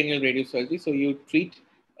extracranial radiosurgery, so you treat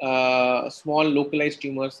small localized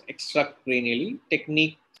tumors extracranially.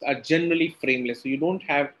 Techniques are generally frameless, so you don't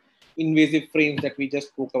have invasive frames that we just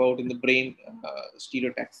spoke about in the brain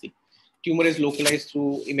stereotaxy. Tumor is localized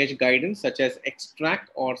through image guidance such as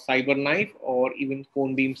extract or CyberKnife, or even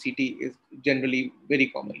cone beam CT is generally very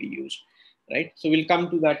commonly used. Right, so we'll come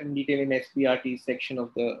to that in detail in SBRT section of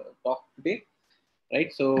the talk today.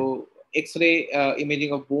 Right, so X-ray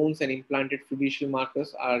imaging of bones and implanted fiducial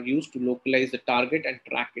markers are used to localize the target and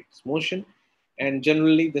track its motion. And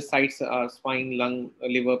generally, the sites are spine, lung,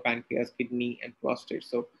 liver, pancreas, kidney, and prostate.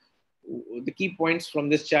 So the key points from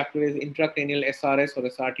this chapter is intracranial SRS or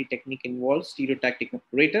SRT technique involves stereotactic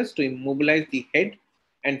apparatus to immobilize the head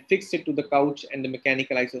and fix it to the couch and the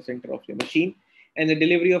mechanical isocenter of your machine, and the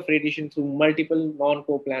delivery of radiation through multiple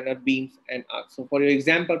non-coplanar beams and arcs. So for your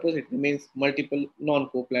exam purpose, it remains multiple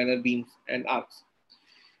non-coplanar beams and arcs,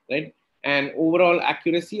 right? And overall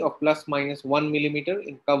accuracy of plus minus 1 millimeter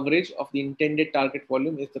in coverage of the intended target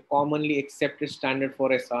volume is the commonly accepted standard for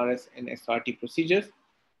SRS and SRT procedures.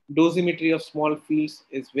 Dosimetry of small fields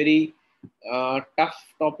is very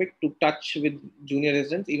tough topic to touch with junior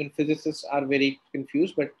residents. Even physicists are very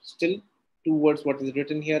confused, but still towards what is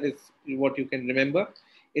written here is what you can remember.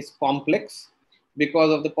 It's complex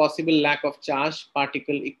because of the possible lack of charge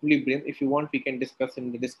particle equilibrium. If you want, we can discuss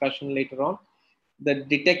in the discussion later on. The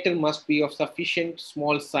detector must be of sufficient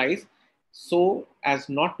small size so as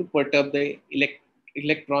not to perturb the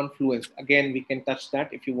electron fluence. Again, we can touch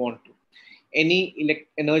that if you want to. Any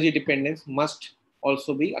energy dependence must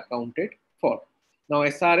also be accounted for. Now,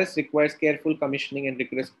 SRS requires careful commissioning and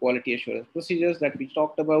rigorous quality assurance procedures that we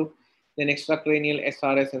talked about. Then extracranial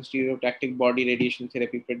SRS and stereotactic body radiation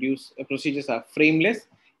therapy procedures are frameless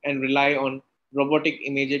and rely on robotic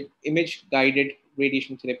image guided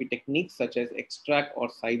radiation therapy techniques such as extract or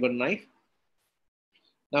CyberKnife.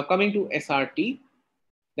 Now coming to SRT,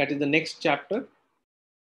 that is the next chapter,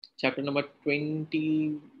 chapter number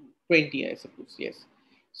 20, I suppose, yes.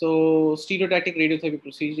 So stereotactic radiotherapy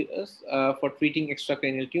procedures for treating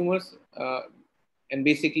extracranial tumors. And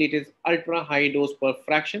basically it is ultra high dose per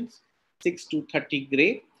fractions, 6 to 30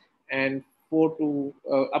 gray, and 4 to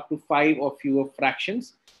up to 5 or fewer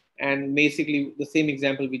fractions. And basically the same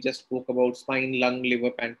example we just spoke about: spine, lung,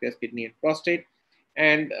 liver, pancreas, kidney, and prostate.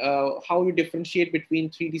 And how you differentiate between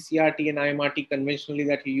 3D CRT and IMRT conventionally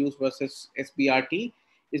that you use versus SBRT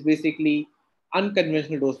is basically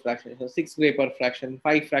unconventional dose fraction. So 6 gray per fraction,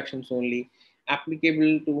 5 fractions only,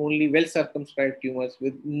 applicable to only well circumscribed tumors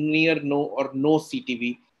with near no or no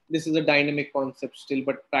CTV. This is a dynamic concept still,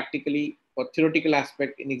 but practically for theoretical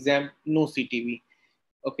aspect in exam, no CTV.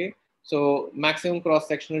 Okay, so maximum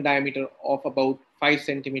cross-sectional diameter of about 5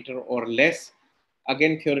 centimeter or less.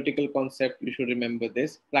 Again, theoretical concept, you should remember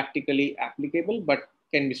this. Practically applicable, but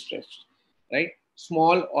can be stretched, right?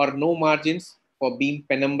 Small or no margins for beam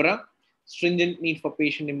penumbra. Stringent need for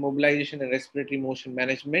patient immobilization and respiratory motion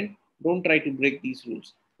management. Don't try to break these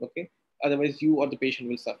rules, okay? Otherwise, you or the patient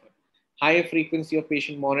will suffer. Higher frequency of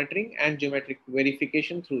patient monitoring and geometric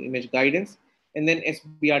verification through image guidance, and then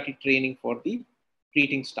SBRT training for the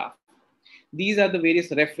treating staff. These are the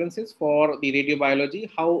various references for the radiobiology,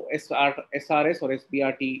 how SRS or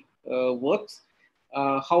SBRT works,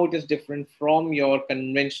 how it is different from your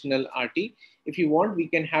conventional RT. If you want, we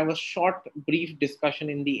can have a short, brief discussion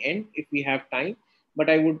in the end if we have time. But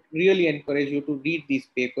I would really encourage you to read these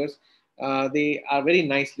papers. They are very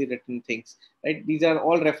nicely written things, right? These are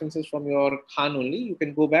all references from your Khan only. You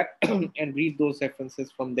can go back and read those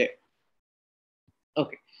references from there.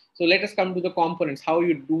 Okay, so let us come to the components, how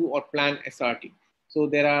you do or plan SRT. So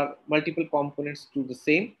there are multiple components to the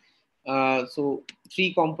same. So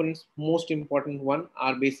 3 components, most important one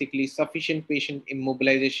are basically sufficient patient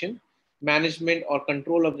immobilization, management or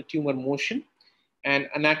control of the tumor motion, and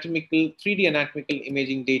anatomical 3D anatomical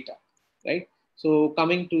imaging data, right? So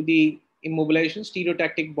coming to the immobilization,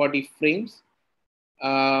 stereotactic body frames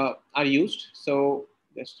are used. So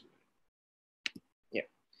just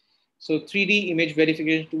so 3D image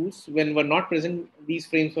verification tools, when were not present, these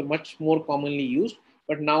frames were much more commonly used.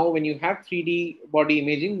 But now when you have 3D body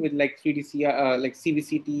imaging with like 3D like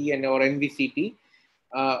CVCT and or MVCT,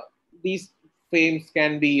 these frames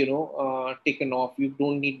can be, taken off. You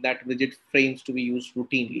don't need that rigid frames to be used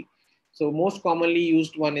routinely. So most commonly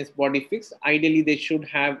used one is body fix. Ideally, they should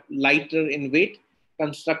have lighter in weight,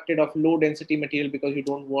 constructed of low density material because you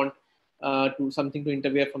don't want something to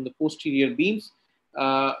interfere from the posterior beams.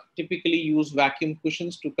 Typically use vacuum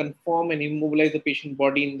cushions to conform and immobilize the patient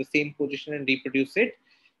body in the same position and reproduce it.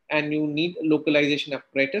 And you need localization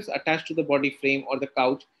apparatus attached to the body frame or the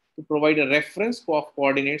couch to provide a reference of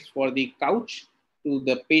coordinates for the couch to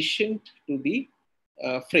the patient to the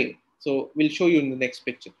frame. So we'll show you in the next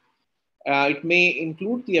picture. It may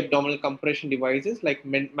include the abdominal compression devices like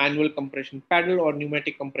manual compression paddle or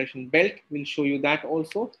pneumatic compression belt. We'll show you that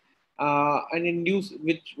also. And induce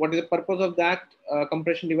what is the purpose of that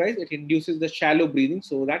compression device? It induces the shallow breathing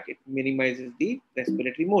so that it minimizes the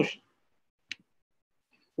respiratory motion.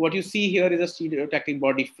 What you see here is a stereotactic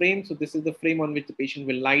body frame. So this is the frame on which the patient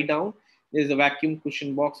will lie down. There's a vacuum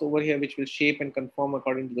cushion box over here which will shape and conform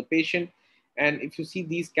according to the patient. And if you see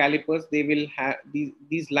these calipers, they will have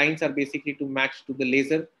these lines are basically to match to the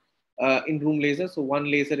laser, in-room laser. So one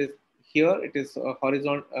laser is here. It is a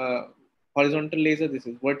horizontal laser. This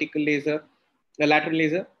is vertical laser, the lateral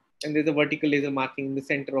laser, and there's a vertical laser marking in the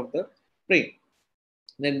center of the frame.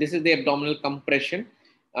 Then this is the abdominal compression,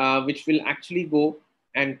 which will actually go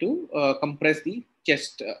and to compress the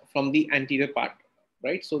chest from the anterior part,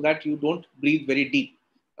 right? So that you don't breathe very deep.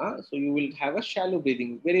 So you will have a shallow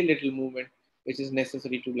breathing, very little movement, which is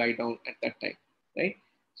necessary to lie down at that time, right?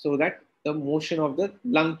 So that the motion of the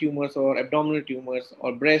lung tumors or abdominal tumors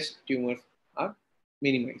or breast tumors are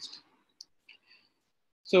minimized.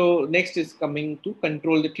 So next is coming to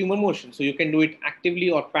control the tumor motion. So you can do it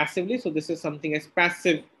actively or passively. So this is something as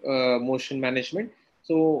passive motion management.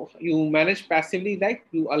 So you manage passively, like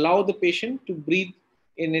you allow the patient to breathe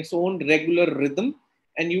in its own regular rhythm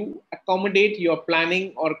and you accommodate your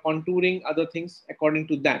planning or contouring other things according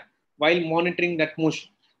to that while monitoring that motion,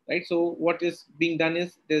 right? So what is being done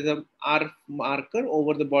is there's a R marker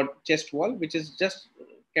over the chest wall, which is just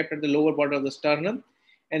kept at the lower border of the sternum.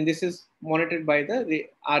 And this is monitored by the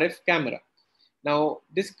RF camera. Now,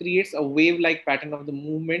 this creates a wave-like pattern of the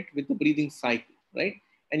movement with the breathing cycle, right?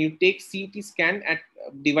 And you take CT scan at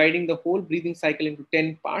dividing the whole breathing cycle into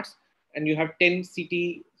 10 parts, and you have 10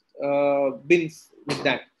 CT bins with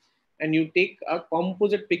that. And you take a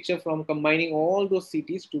composite picture from combining all those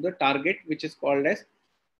CTs to the target, which is called as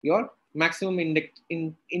your maximum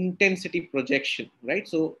intensity projection, right?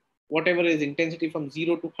 So whatever is intensity from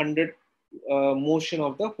 0 to 100 motion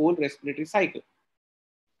of the whole respiratory cycle,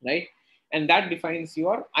 right? And that defines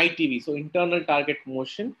your ITV, so internal target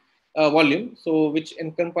motion volume, so which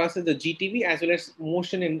encompasses the GTV as well as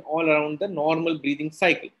motion in all around the normal breathing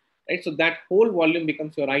cycle, right? So that whole volume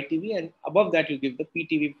becomes your ITV, and above that you give the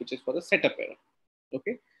PTV, which is for the setup error.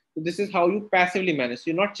 Okay, so this is how you passively manage. So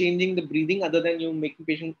you're not changing the breathing other than you making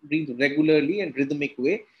patient breathe regularly and rhythmic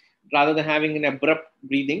way, rather than having an abrupt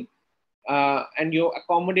breathing. And you're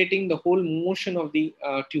accommodating the whole motion of the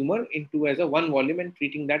tumor into as a one volume and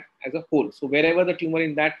treating that as a whole. So wherever the tumor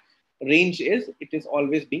in that range is, it is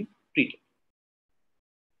always being treated.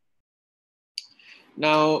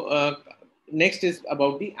 Now, next is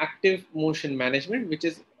about the active motion management, which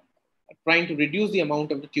is trying to reduce the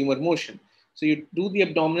amount of the tumor motion. So you do the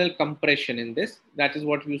abdominal compression in this. That is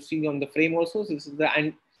what you see on the frame also. So this is the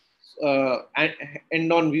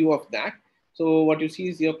end-on view of that. So what you see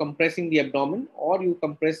is you're compressing the abdomen, or you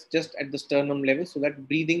compress just at the sternum level so that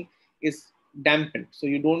breathing is dampened. So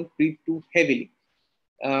you don't breathe too heavily.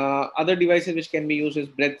 Other devices which can be used is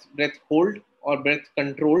breath hold or breath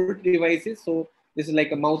controlled devices. So this is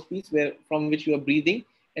like a mouthpiece from which you are breathing,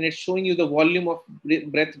 and it's showing you the volume of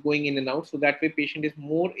breath going in and out. So that way patient is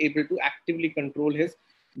more able to actively control his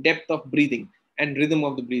depth of breathing and rhythm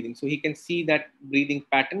of the breathing. So he can see that breathing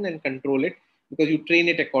pattern and control it because you train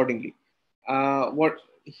it accordingly. What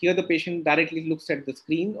here the patient directly looks at the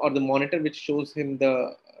screen or the monitor, which shows him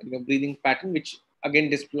the breathing pattern, which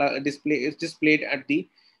again is displayed at the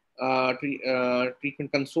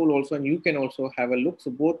treatment console also, and you can also have a look.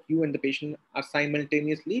 So both you and the patient are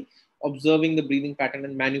simultaneously observing the breathing pattern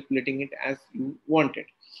and manipulating it as you want it,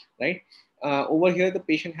 right? Over here, the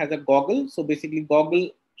patient has a goggle. So basically, goggle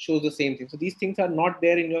shows the same thing. So these things are not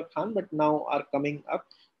there in your Khan, but now are coming up.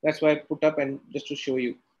 That's why I put up and just to show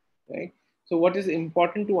you, right? So what is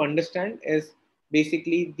important to understand is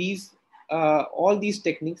basically these all these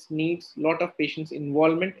techniques needs a lot of patient's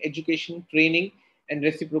involvement, education, training, and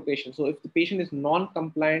reciprocation. So if the patient is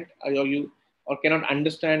non-compliant or cannot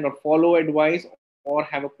understand or follow advice or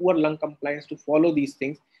have a poor lung compliance to follow these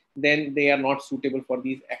things, then they are not suitable for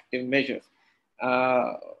these active measures.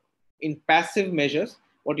 In passive measures,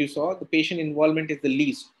 what you saw, the patient involvement is the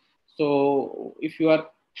least. So if you are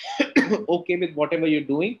okay with whatever you're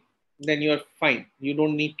doing, then you're fine. You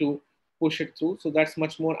don't need to push it through. So that's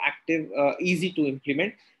much more active, easy to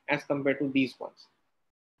implement as compared to these ones.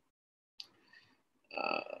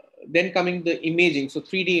 Then coming the imaging, so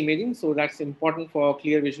 3D imaging, so that's important for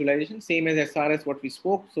clear visualization, same as SRS what we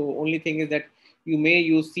spoke. So only thing is that you may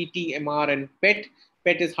use CT, MR, and PET.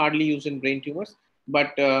 PET is hardly used in brain tumors,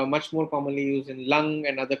 but much more commonly used in lung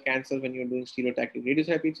and other cancers when you're doing stereotactic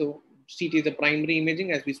radiotherapy. So CT is the primary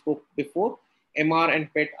imaging, as we spoke before. MR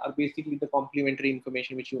and PET are basically the complementary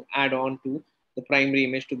information which you add on to the primary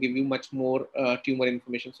image to give you much more tumor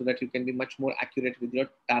information, so that you can be much more accurate with your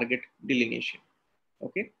target delineation.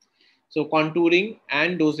 Okay, so contouring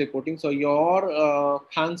and dose reporting. So your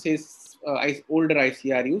Khan says older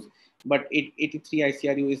ICRUs, but 83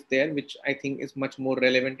 ICRU is there, which I think is much more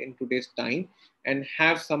relevant in today's time and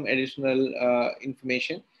have some additional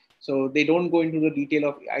information. So they don't go into the detail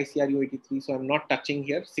of ICRU 83. So I'm not touching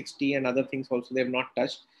here. 60 and other things also they have not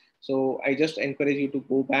touched. So I just encourage you to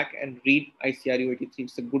go back and read ICRU 83.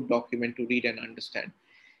 It's a good document to read and understand.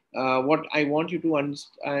 What I want you to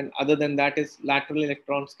understand other than that is lateral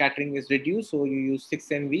electron scattering is reduced. So you use 6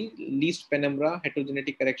 MV, least penumbra,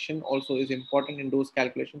 heterogeneity correction also is important in dose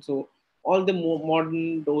calculation. So all the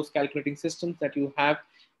modern dose calculating systems that you have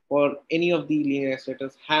for any of the linear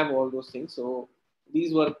accelerators have all those things. So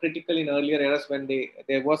these were critical in earlier eras when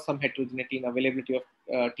there was some heterogeneity in availability of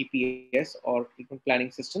TPS or treatment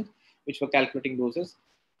planning systems, which were calculating doses.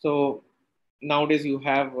 So nowadays you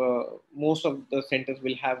have most of the centers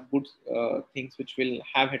will have good things which will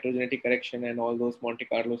have heterogeneity correction and all those Monte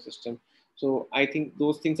Carlo systems. So I think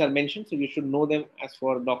those things are mentioned. So you should know them as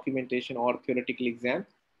for documentation or theoretical exam.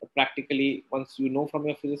 But practically, once you know from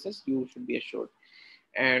your physicist, you should be assured.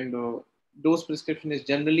 And dose prescription is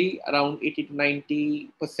generally around 80 to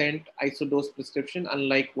 90% isodose prescription,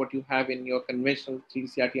 unlike what you have in your conventional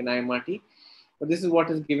 3CRT and IMRT. But this is what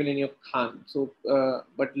is given in your Khan. So,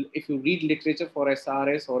 but if you read literature for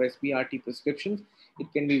SRS or SBRT prescriptions, it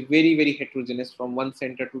can be very, very heterogeneous from one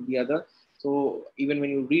center to the other. So even when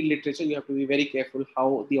you read literature, you have to be very careful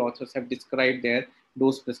how the authors have described their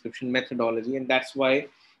dose prescription methodology. And that's why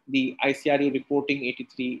the ICRU reporting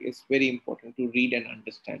 83 is very important to read and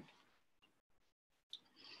understand.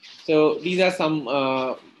 So these are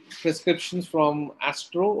some prescriptions from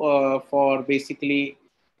Astro for basically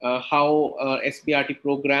how SBRT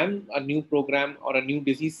program, a new program or a new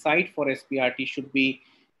disease site for SBRT should be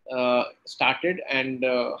started, and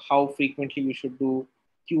how frequently we should do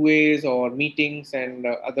QAs or meetings and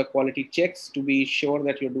other quality checks to be sure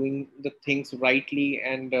that you're doing the things rightly,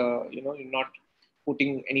 and you're not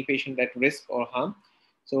putting any patient at risk or harm.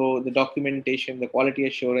 So the documentation, the quality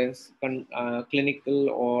assurance, clinical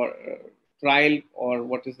or trial, or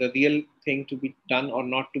what is the real thing to be done or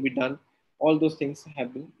not to be done, all those things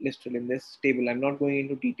have been listed in this table. I'm not going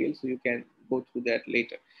into detail, so you can go through that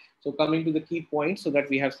later. So coming to the key points, so that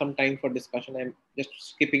we have some time for discussion, I'm just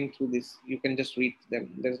skipping through this. You can just read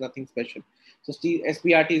them. There's nothing special. So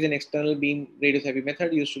SBRT is an external beam radiotherapy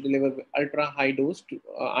method used to deliver ultra high dose to,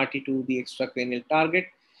 RT to the extracranial target.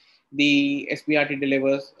 The SBRT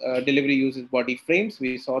delivery uses body frames.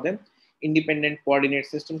 We saw them. Independent coordinate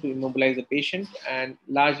system to immobilize the patient, and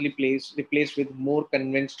largely replaced with more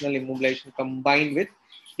conventional immobilization combined with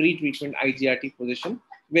pre-treatment IGRT position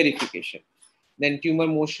verification. Then tumor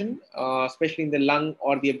motion, especially in the lung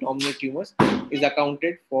or the abdominal tumors, is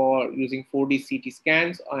accounted for using 4D CT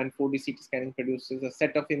scans, and 4D CT scanning produces a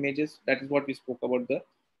set of images. That is what we spoke about, the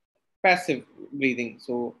passive breathing.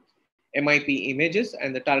 So MIP images,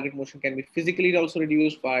 and the target motion can be physically also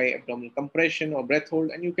reduced by abdominal compression or breath hold,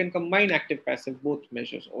 and you can combine active passive both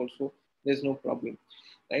measures also. There's no problem,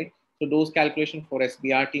 right? So dose calculation for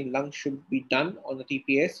SBRT in lung should be done on the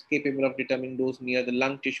TPS, capable of determining dose near the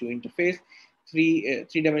lung tissue interface.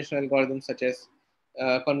 Three-dimensional algorithms such as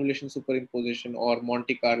convolution superimposition or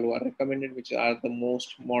Monte Carlo are recommended, which are the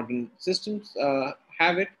most modern systems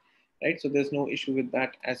have it, right? So there's no issue with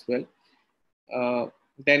that as well.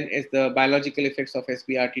 Then is the biological effects of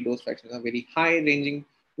SBRT dose fractions are very high, ranging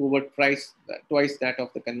to over twice that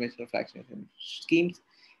of the conventional fractionation schemes.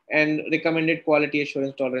 And recommended quality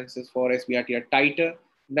assurance tolerances for SBRT are tighter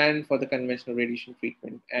than for the conventional radiation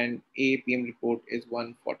treatment, and AAPM report is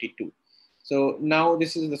 142. So now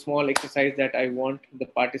this is the small exercise that I want the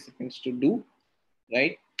participants to do,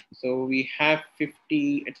 right? So we have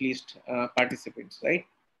 50 at least participants, right?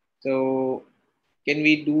 So can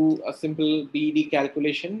we do a simple BED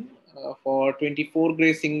calculation for 24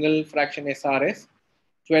 gray single fraction SRS,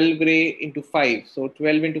 12 gray into 5. So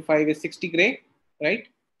 12 into 5 is 60 gray, right?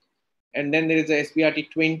 And then there is a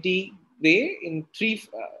SBRT 20 gray in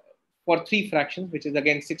for 3 fractions, which is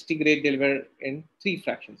again 60 gray delivered in 3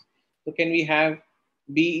 fractions. So can we have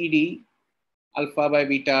BED alpha by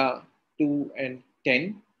beta 2 and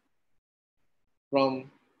 10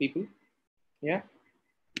 from people? Yeah.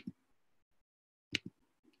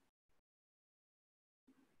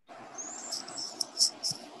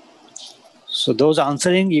 So those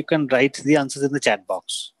answering, you can write the answers in the chat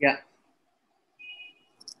box. Yeah.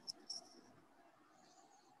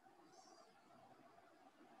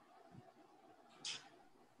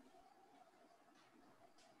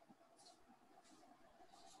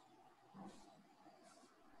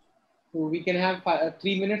 So we can have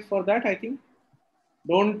 3 minutes for that, I think.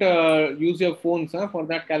 Don't use your phones for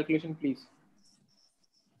that calculation, please.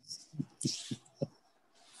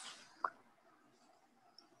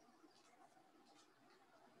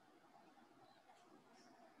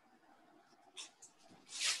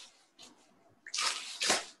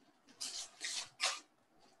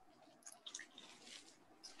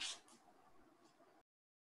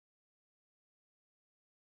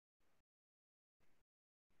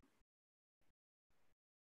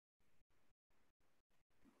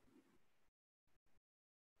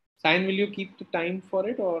 Sign, will you keep the time for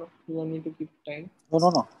it, or you want me to keep the time?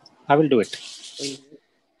 No. I will do it.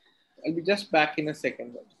 I'll be just back in a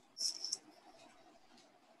second.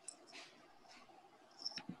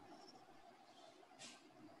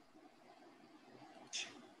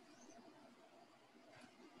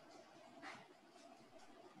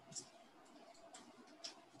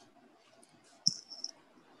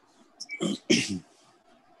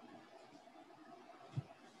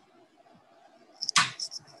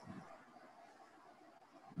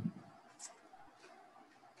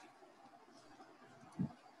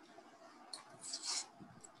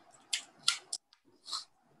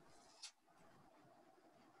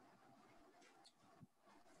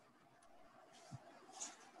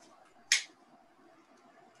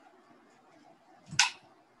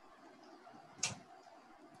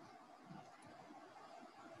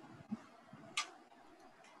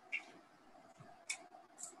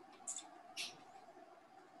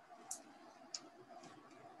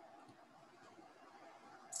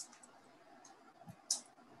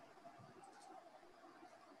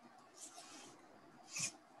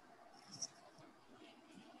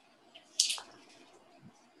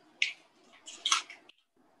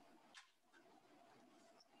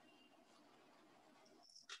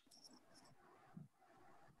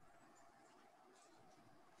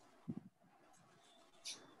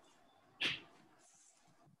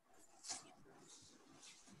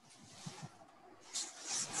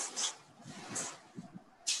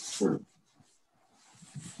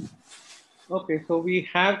 Okay, so we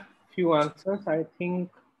have few answers. I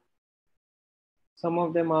think some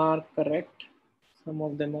of them are correct, some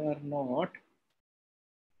of them are not.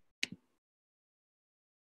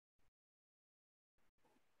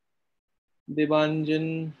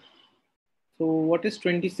 Devanjan. So what is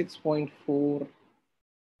 26.4?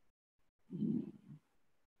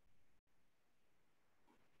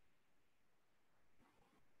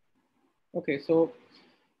 Okay, so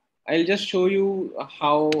I'll just show you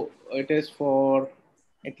how it is for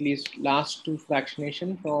at least last two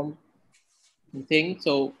fractionation from thing.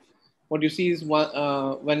 So what you see is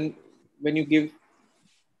when you give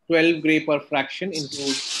 12 gray per fraction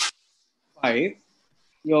into 5,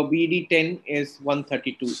 your BD10 is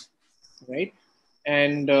 132, right?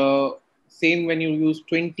 And same when you use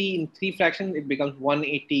 20 in 3 fractions, it becomes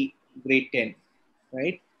 180 grade 10,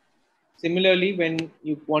 right? Similarly, when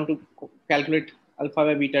you want to calculate alpha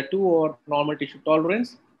by beta 2 or normal tissue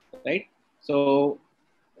tolerance, right? So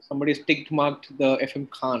somebody ticked marked the FM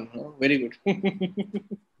Khan. Huh? Very good.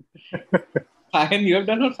 Khan, you have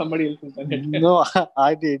done or somebody else has done it? No,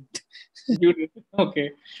 I did. You did.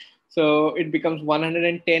 Okay. So it becomes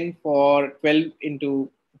 110 for 12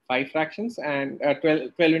 into 5 fractions and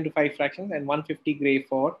 12 into 5 fractions and 150 gray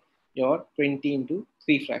for your 20 into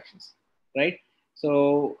 3 fractions, right?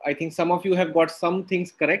 So I think some of you have got some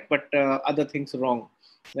things correct, but other things wrong,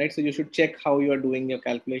 right? So you should check how you are doing your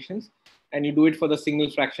calculations and you do it for the single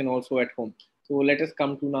fraction also at home. So let us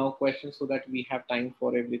come to now questions so that we have time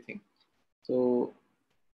for everything. So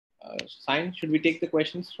Sign, should we take the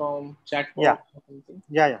questions from chat box?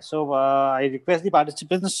 Yeah. So I request the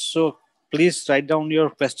participants, so please write down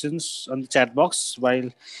your questions on the chat box while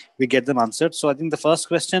we get them answered. So I think the first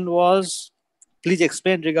question was, please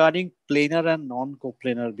explain regarding planar and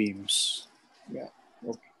non-coplanar beams. Yeah,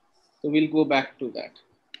 okay. So we'll go back to that.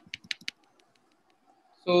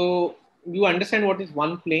 So you understand what is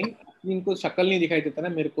one plane? इनको शक्ल नहीं दिखाई देता ना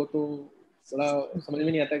मेरे को, तो थोड़ा समझ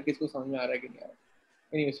में नहीं आता किसको समझ में आ रहा है कि नहीं आ रहा.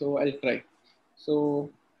 Anyway, so I'll try. So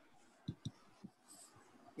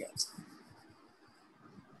yeah.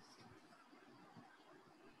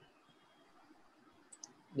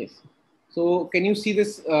 Yes. So can you see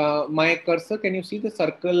this, my cursor? Can you see the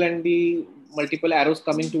circle and the multiple arrows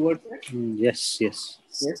coming towards it? Yes. Yes.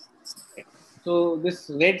 So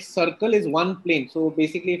this red circle is one plane. So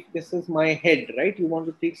basically, if this is my head, right? You want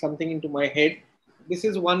to take something into my head. This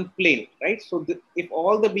is one plane, right? So if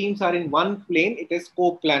all the beams are in one plane, it is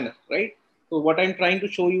coplanar, right? So what I'm trying to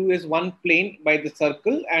show you is one plane by the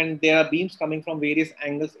circle, and there are beams coming from various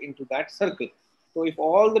angles into that circle. So if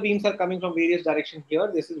all the beams are coming from various directions here,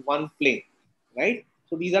 this is one plane, right?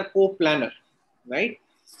 So these are coplanar, right?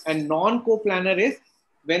 And non-coplanar is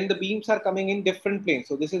when the beams are coming in different planes.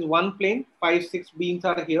 So this is one plane, 5, 6 beams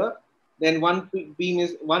are here. Then one plane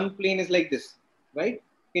is like this, right?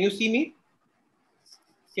 Can you see me?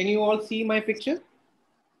 Can you all see my picture?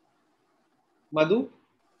 Madhu?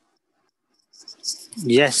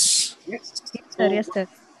 Yes. Yes, sir.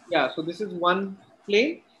 Yeah, so this is one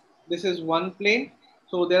plane. This is one plane.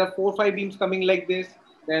 So there are 4, 5 beams coming like this.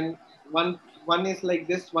 Then one is like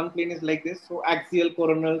this, one plane is like this. So axial,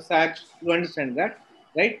 coronal, sag, you understand that,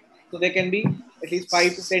 right? So there can be at least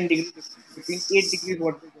 5 to 10 degrees, between 8 degrees,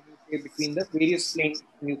 what they say, between the various planes,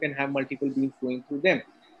 and you can have multiple beams going through them.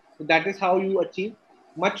 So that is how you achieve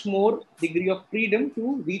much more degree of freedom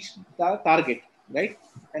to reach the target, right?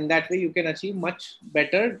 And that way you can achieve much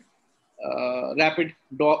better rapid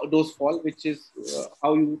dose fall, which is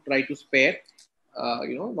how you try to spare,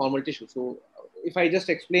 normal tissue. So if I just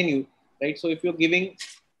explain you, right? So if you're giving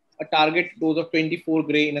a target dose of 24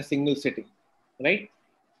 gray in a single sitting, right?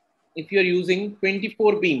 If you're using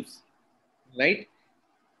 24 beams, right?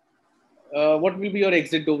 What will be your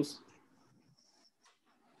exit dose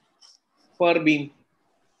per beam?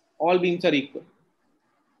 All beams are equal.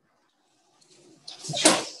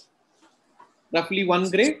 Roughly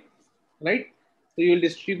 1 gray, right? So you will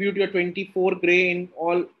distribute your 24 gray in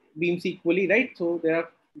all beams equally, right? So there are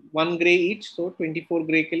 1 gray each. So 24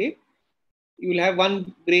 gray ke liye, you will have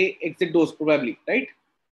 1 gray exit dose probably, right?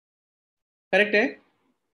 Correct, eh?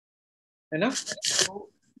 Enough? So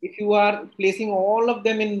if you are placing all of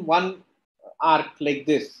them in one arc like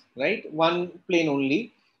this, right? One plane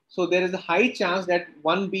only. So there is a high chance that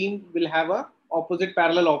one beam will have a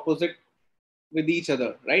parallel opposite with each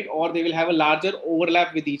other, right? Or they will have a larger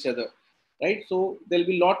overlap with each other, right? So there'll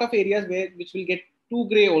be a lot of areas which will get 2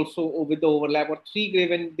 gray also with the overlap, or 3 gray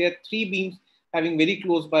when there are 3 beams having very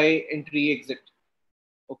close by entry exit.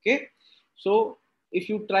 Okay, so if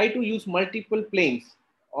you try to use multiple planes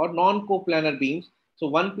or non-coplanar beams, so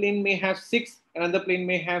one plane may have 6, another plane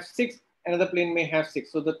may have 6, another plane may have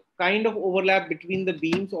 6. So the kind of overlap between the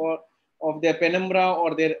beams or of their penumbra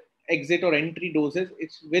or their exit or entry doses,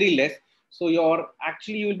 it's very less. So you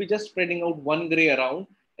will be just spreading out one gray around,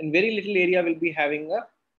 and very little area will be having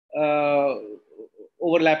a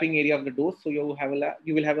overlapping area of the dose. So you will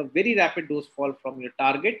have a very rapid dose fall from your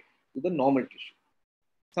target to the normal tissue.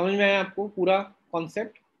 समझ में आया आपको पूरा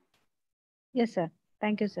concept? Yes, sir.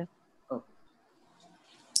 Thank you, sir. Okay.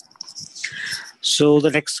 So the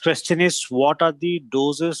next question is, what are the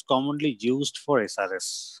doses commonly used for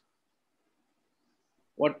SRS?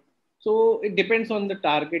 So it depends on the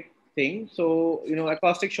target thing. So,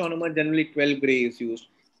 acoustic schwannoma, generally 12 gray is used.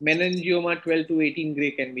 Meningioma, 12 to 18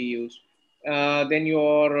 gray can be used. Then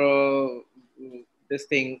this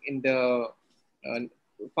thing in the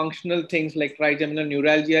functional things like trigeminal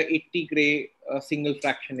neuralgia, 80 gray single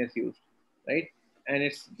fraction is used, right? And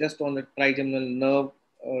it's just on the trigeminal nerve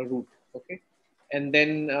root, okay? And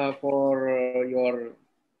then for your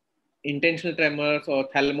intentional tremors or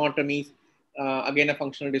thalamotomies, again a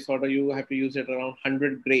functional disorder, you have to use it around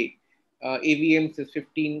 100 gray. AVMs is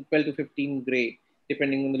 12 to 15 gray,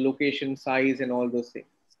 depending on the location, size, and all those things.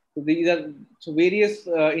 So these are various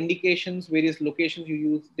indications, various locations you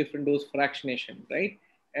use different dose fractionation, right?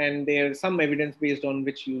 And there's some evidence based on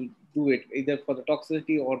which you do it, either for the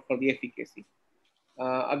toxicity or for the efficacy.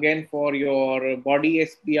 Again, for your body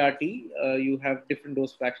SBRT, you have different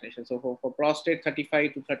dose fractionation. So for prostate,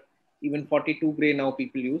 35 to 30, even 42 gray now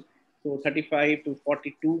people use. So 35 to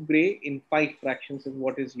 42 gray in 5 fractions is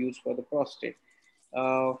what is used for the prostate.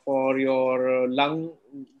 For your lung,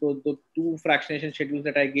 the 2 fractionation schedules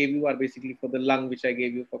that I gave you are basically for the lung, which I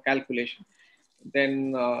gave you for calculation.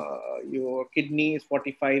 Then your kidney is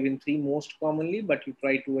 45 in 3 most commonly, but you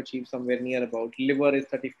try to achieve somewhere near about. Liver is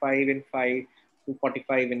 35 in 5 to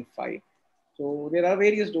 45 in 5. So there are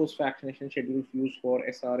various dose fractionation schedules used for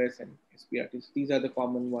SRS and SBRTs. These are the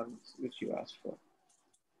common ones which you asked for.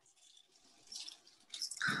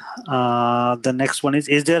 The next one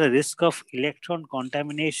is there a risk of electron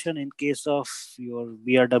contamination in case of your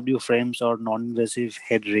BRW frames or non-invasive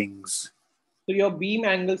head rings? So your beam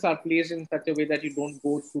angles are placed in such a way that you don't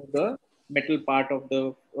go through the metal part of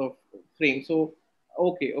the frame. So,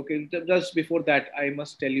 okay. Just before that, I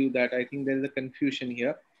must tell you that I think there is a confusion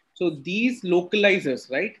here. So these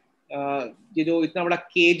localizers, right? ये जो इतना बड़ा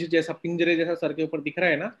cage जैसा पिंजरे जैसा sir के ऊपर दिख रहा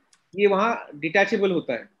है ना, ये वहाँ डिटैचेबल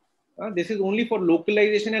होता है. This is only for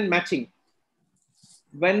localization and matching.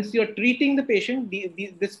 Once you're treating the patient,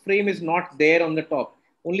 this frame is not there on the top.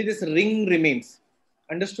 Only this ring remains.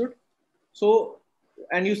 Understood? So,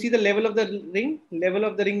 and you see the level of the ring. Level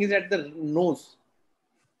of the ring is at the nose.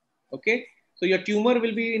 Okay. So your tumor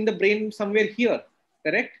will be in the brain somewhere here.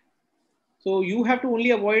 Correct? So you have to only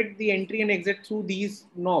avoid the entry and exit through these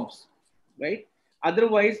knobs, right?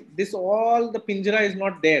 Otherwise, the pinjara is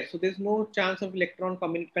not there. So there's no chance of electron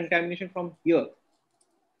contamination from here.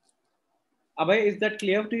 Abhay, is that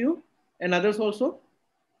clear to you? And others also?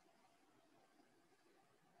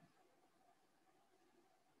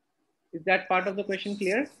 Is that part of the question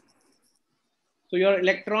clear? So your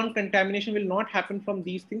electron contamination will not happen from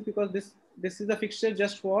these things because this is a fixture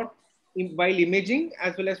just for while imaging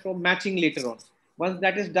as well as for matching later on. Once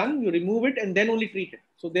that is done, you remove it and then only treat it.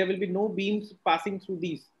 So there will be no beams passing through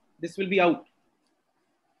these. This will be out.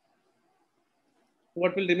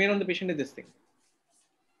 What will remain on the patient is this thing.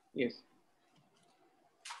 Yes.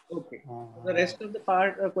 Okay. The rest of the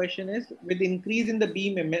question is, with increase in the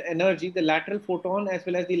beam energy, the lateral photon as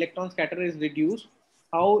well as the electron scatter is reduced.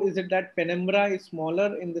 How is it that penumbra is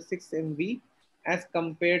smaller in the 6 MV as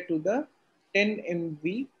compared to the 10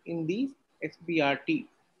 MV in the SBRT?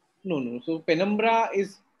 No. So penumbra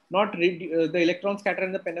is not the electron scatter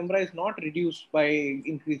in the penumbra is not reduced by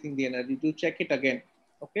increasing the energy. To check it again.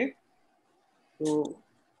 Okay. So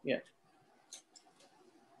yeah.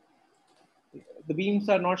 The beams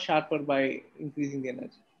are not sharper by increasing the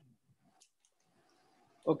energy.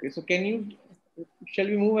 Okay, so shall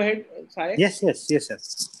we move ahead, Sai? Yes, sir.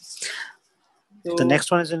 So, the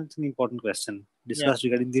next one is an important question. Discuss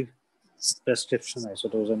regarding the prescription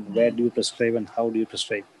isotopes and where do you prescribe and how do you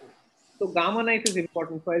prescribe? So gamma knife is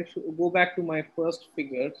important. So I'll go back to my first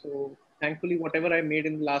figure. So thankfully, whatever I made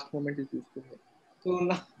in the last moment is useful here. So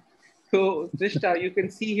now, Trishta, you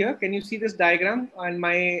can see here. Can you see this diagram on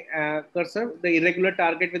my cursor? The irregular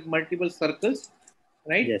target with multiple circles,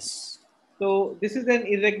 right? Yes. So this is an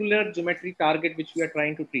irregular geometry target which we are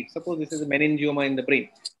trying to treat. Suppose this is a meningioma in the brain,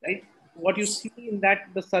 right? What you see in that,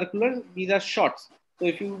 the circular, these are shots. So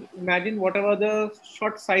if you imagine whatever the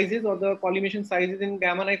shot sizes or the collimation sizes in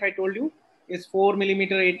gamma knife I told you is 4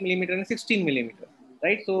 millimeter, 8 millimeter, and 16 millimeter.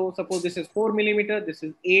 right? So suppose this is 4 millimeter, this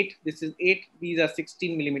is 8, this is 8, these are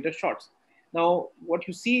 16 millimeter shots. Now, what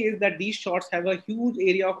you see is that these shots have a huge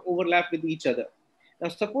area of overlap with each other. Now,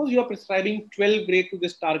 suppose you are prescribing 12 gray to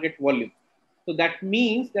this target volume. So that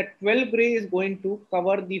means that 12 gray is going to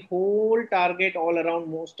cover the whole target all around.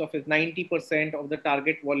 Most of it, 90% of the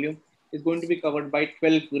target volume is going to be covered by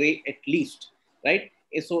 12 gray at least, right?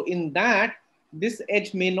 So in that, this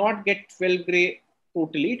edge may not get 12 gray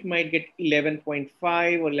totally. It might get 11.5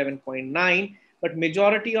 or 11.9, but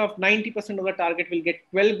majority of 90% of the target will get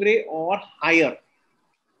 12 gray or higher.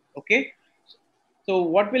 Okay. So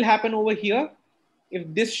what will happen over here?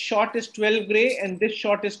 If this shot is 12 gray and this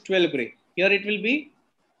shot is 12 gray, here it will be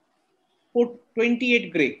put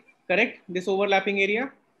 28 gray, correct? This overlapping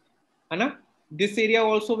area, Anna. This area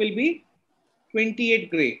also will be 28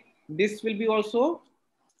 gray. This will be also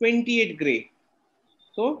 28 gray.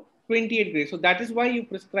 So 28 gray. So that is why you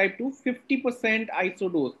prescribe to 50% iso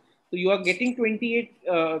dose. So you are getting 28,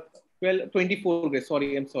 24 gray.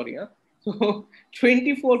 Sorry, I'm sorry. Huh? So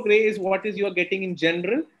 24 gray is what is you are getting in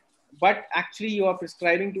general, but actually you are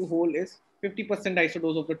prescribing to whole is 50% iso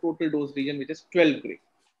dose of the total dose region, which is 12 gray.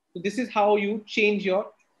 So this is how you change your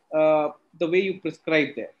the way you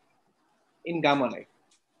prescribe there in gamma knife.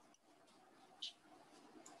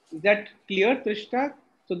 Is that clear, Trishta?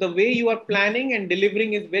 So the way you are planning and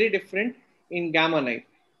delivering is very different in gamma knife.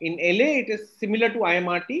 In LA, it is similar to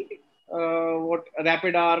IMRT, what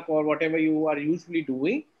rapid arc or whatever you are usually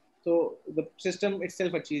doing. So the system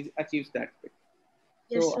itself achieves that.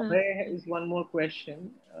 Yes, So sir. there is one more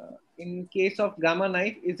question. In case of gamma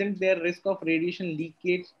knife, isn't there risk of radiation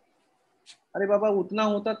leakage? अरे बाबा उतना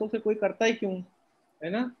होता तो फिर कोई करता ही क्यों, है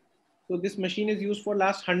ना? So this machine is used for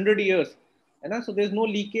last 100 years, है ना? So there's no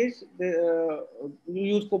leakage. You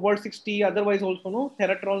use cobalt 60, otherwise also no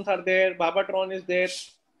theratrons are there, babatron is there,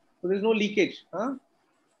 so there's no leakage, huh?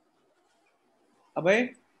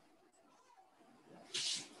 Abhay?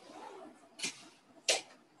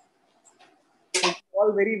 It's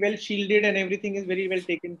all very well shielded and everything is very well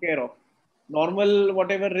taken care of. Normal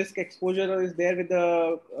whatever risk exposure is there with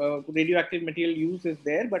the radioactive material use is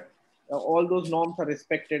there, but all those norms are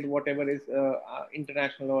respected, whatever is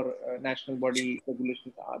international or national body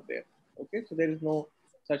regulations are there. Okay, so there is no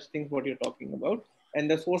such things what you're talking about,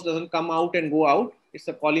 and the source doesn't come out and go out. It's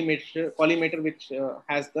a collimator which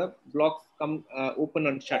has the blocks come open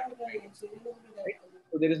and shut, right?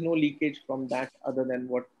 So there is no leakage from that other than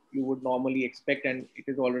what you would normally expect, and it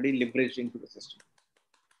is already leveraged into the system.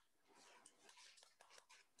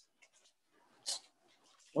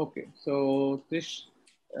 Okay, so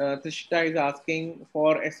Trishta is asking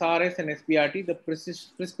for SRS and SBRT, the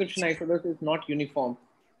prescription isodose is not uniform.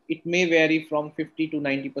 It may vary from 50 to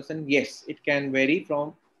 90%. Yes, it can vary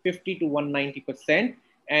from 50 to 190%.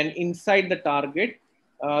 And inside the target,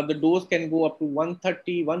 the dose can go up to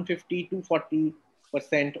 130, 150,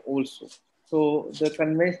 240% also. So the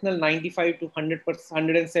conventional 95 to 100%,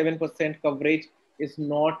 107% coverage is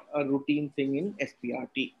not a routine thing in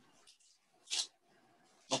SBRT.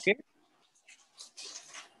 Okay.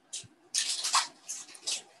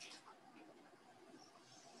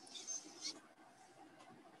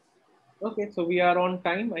 Okay, so we are on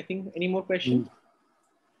time. I think any more questions?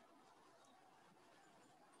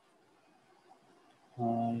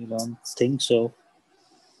 I don't think so.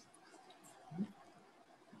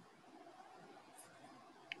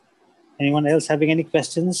 Anyone else having any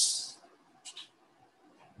questions?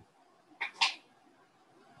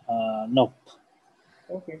 Nope.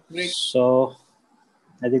 Okay, great. So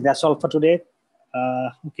I think that's all for today.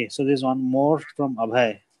 Okay, so there's one more from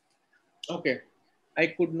Abhay. Okay, I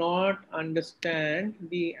could not understand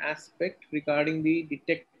the aspect regarding the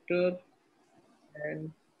detector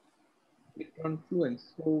and electron fluence.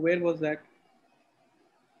 So where was that?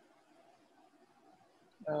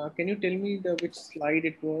 Can you tell me which slide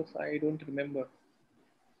it was? I don't remember.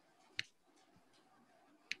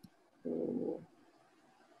 So,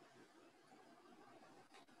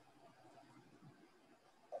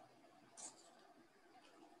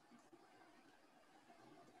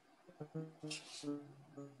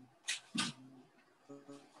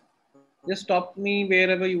 just stop me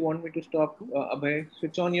wherever you want me to stop, Abhay.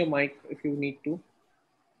 Switch on your mic if you need to.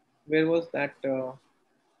 Where was that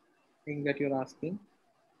thing that you're asking?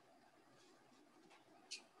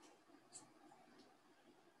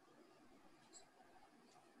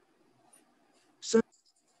 Sir.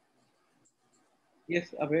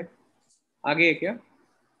 Yes, Abhay. आगे है क्या?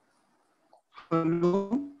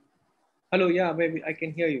 Hello. Hello, yeah, Abhay, I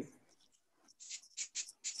can hear you.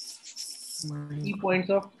 Key points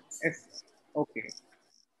of S. Okay.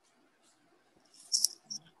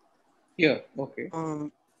 Here, okay.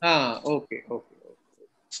 Okay.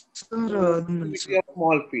 Sir, Dosimetry of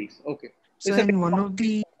small fields, okay. So so it's a in one of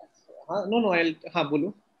the no,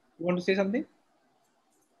 bolo. You want to say something?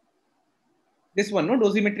 This one, no,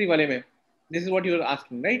 dosimetry wale mein. This is what you are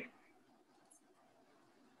asking, right?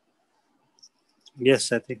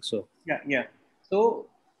 Yes, I think so. Yeah. So,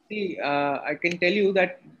 see, I can tell you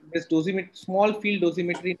that this dosimetry, small field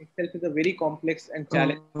dosimetry in itself is a very complex and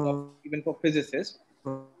challenging topic, even for physicists.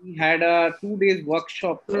 We had a 2 days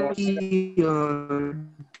workshop.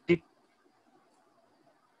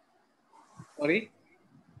 Sorry,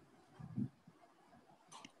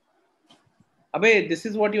 Abe, this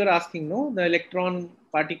is what you are asking, no? The electron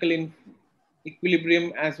particle in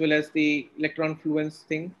equilibrium as well as the electron fluence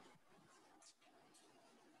thing.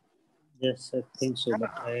 Yes, I think so,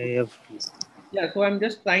 but I have. Yeah, so I'm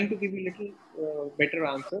just trying to give you a little better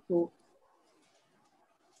answer. So,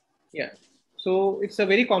 yeah. So it's a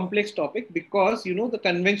very complex topic because the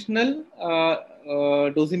conventional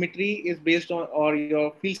dosimetry is based on, or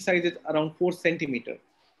your field size is around 4 centimeter,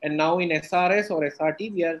 and now in SRS or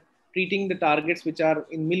SRT we are treating the targets which are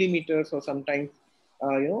in millimeters or sometimes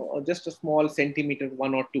or just a small centimeter,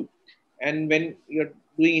 1 or 2. And when you're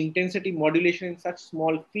doing intensity modulation in such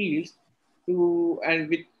small fields, and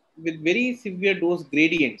with very severe dose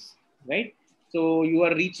gradients, right? So you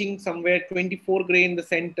are reaching somewhere 24 gray in the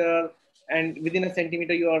center, and within a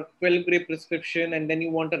centimeter you are 12 gray prescription, and then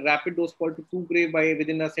you want a rapid dose fall to 2 gray by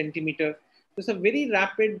within a centimeter. So it's a very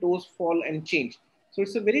rapid dose fall and change. So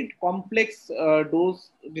it's a very complex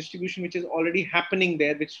dose distribution which is already happening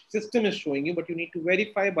there, which system is showing you, but you need to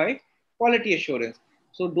verify by quality assurance.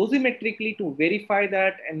 So dosimetrically to verify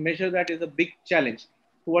that and measure that is a big challenge.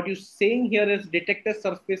 So what you're saying here is detector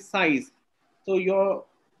surface size. So your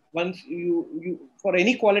once you for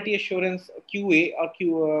any quality assurance QA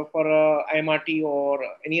or for IMRT or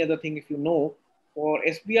any other thing, if you know, for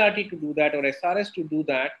SBRT to do that or SRS to do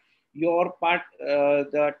that, your part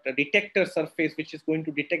that detector surface which is going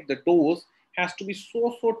to detect the dose has to be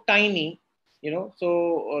so tiny,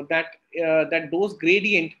 so that dose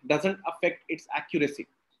gradient doesn't affect its accuracy.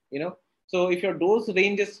 So if your dose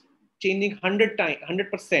range is changing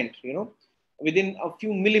 100%, within a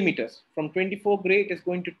few millimeters. From 24 gray, it is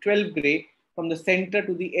going to 12 gray from the center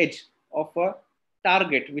to the edge of a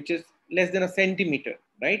target, which is less than a centimeter,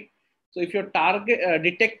 right? So if your target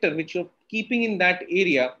detector, which you're keeping in that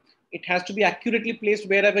area, it has to be accurately placed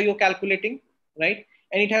wherever you're calculating, right?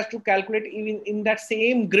 And it has to calculate even in that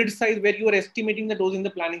same grid size where you are estimating the dose in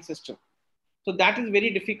the planning system. So that is very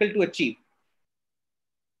difficult to achieve.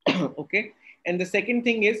 Okay. And the second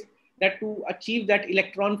thing is that to achieve that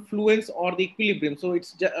electron fluence or the equilibrium, so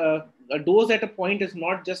it's a dose at a point is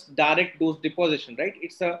not just direct dose deposition, right?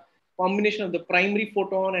 It's a combination of the primary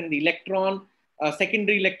photon and the electron,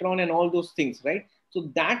 secondary electron, and all those things, right? So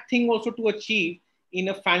that thing also to achieve in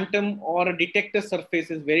a phantom or a detector surface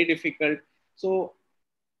is very difficult. So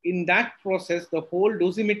in that process, the whole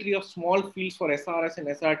dosimetry of small fields for SRS and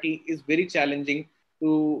SRT is very challenging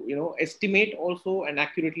to estimate also and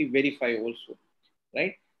accurately verify also,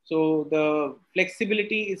 right? So the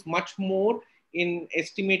flexibility is much more in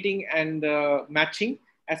estimating and matching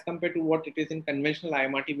as compared to what it is in conventional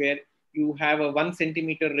IMRT, where you have a 1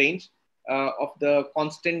 centimeter range of the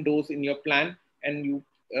constant dose in your plan, and you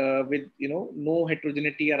with no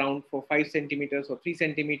heterogeneity around for 5 centimeters or 3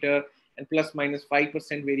 centimeter, and plus minus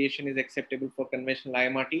 5% variation is acceptable for conventional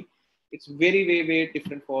IMRT. It's very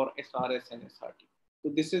different for SRS and SRT. So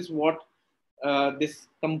this is what this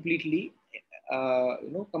completely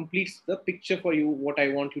completes the picture for you, what I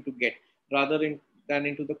want you to get, rather than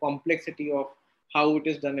into the complexity of how it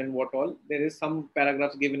is done and what all. There is some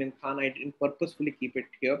paragraphs given in Khan. I didn't purposefully keep it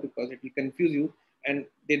here because it will confuse you and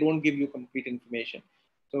they don't give you complete information.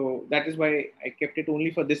 So that is why I kept it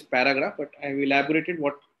only for this paragraph, but I have elaborated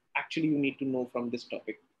what actually you need to know from this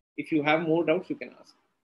topic. If you have more doubts, you can ask.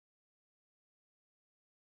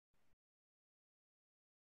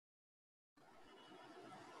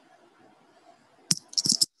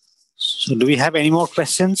 So do we have any more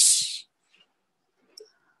questions?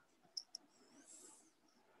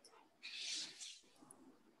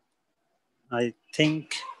 I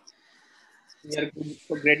think We are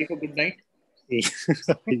ready for good night.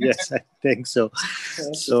 yes, I think so.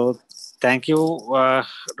 So thank you,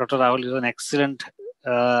 Dr. Rahul. It was an excellent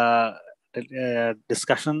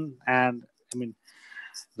discussion, and I mean,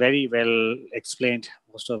 very well explained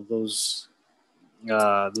most of those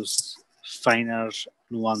finer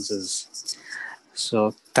nuances.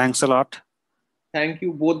 So thanks a lot. Thank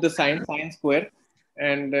you, both the science square,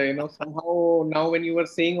 and somehow now when you were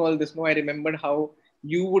saying all this, I remembered how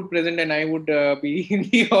you would present and I would be in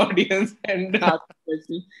the audience and ask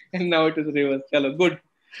questions. And now it is reverse. Chalo, good.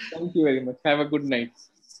 Thank you very much. Have a good night.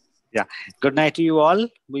 Yeah. Good night to you all.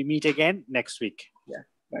 We meet again next week. Yeah.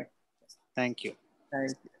 Bye. Thank you.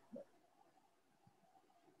 Thank you.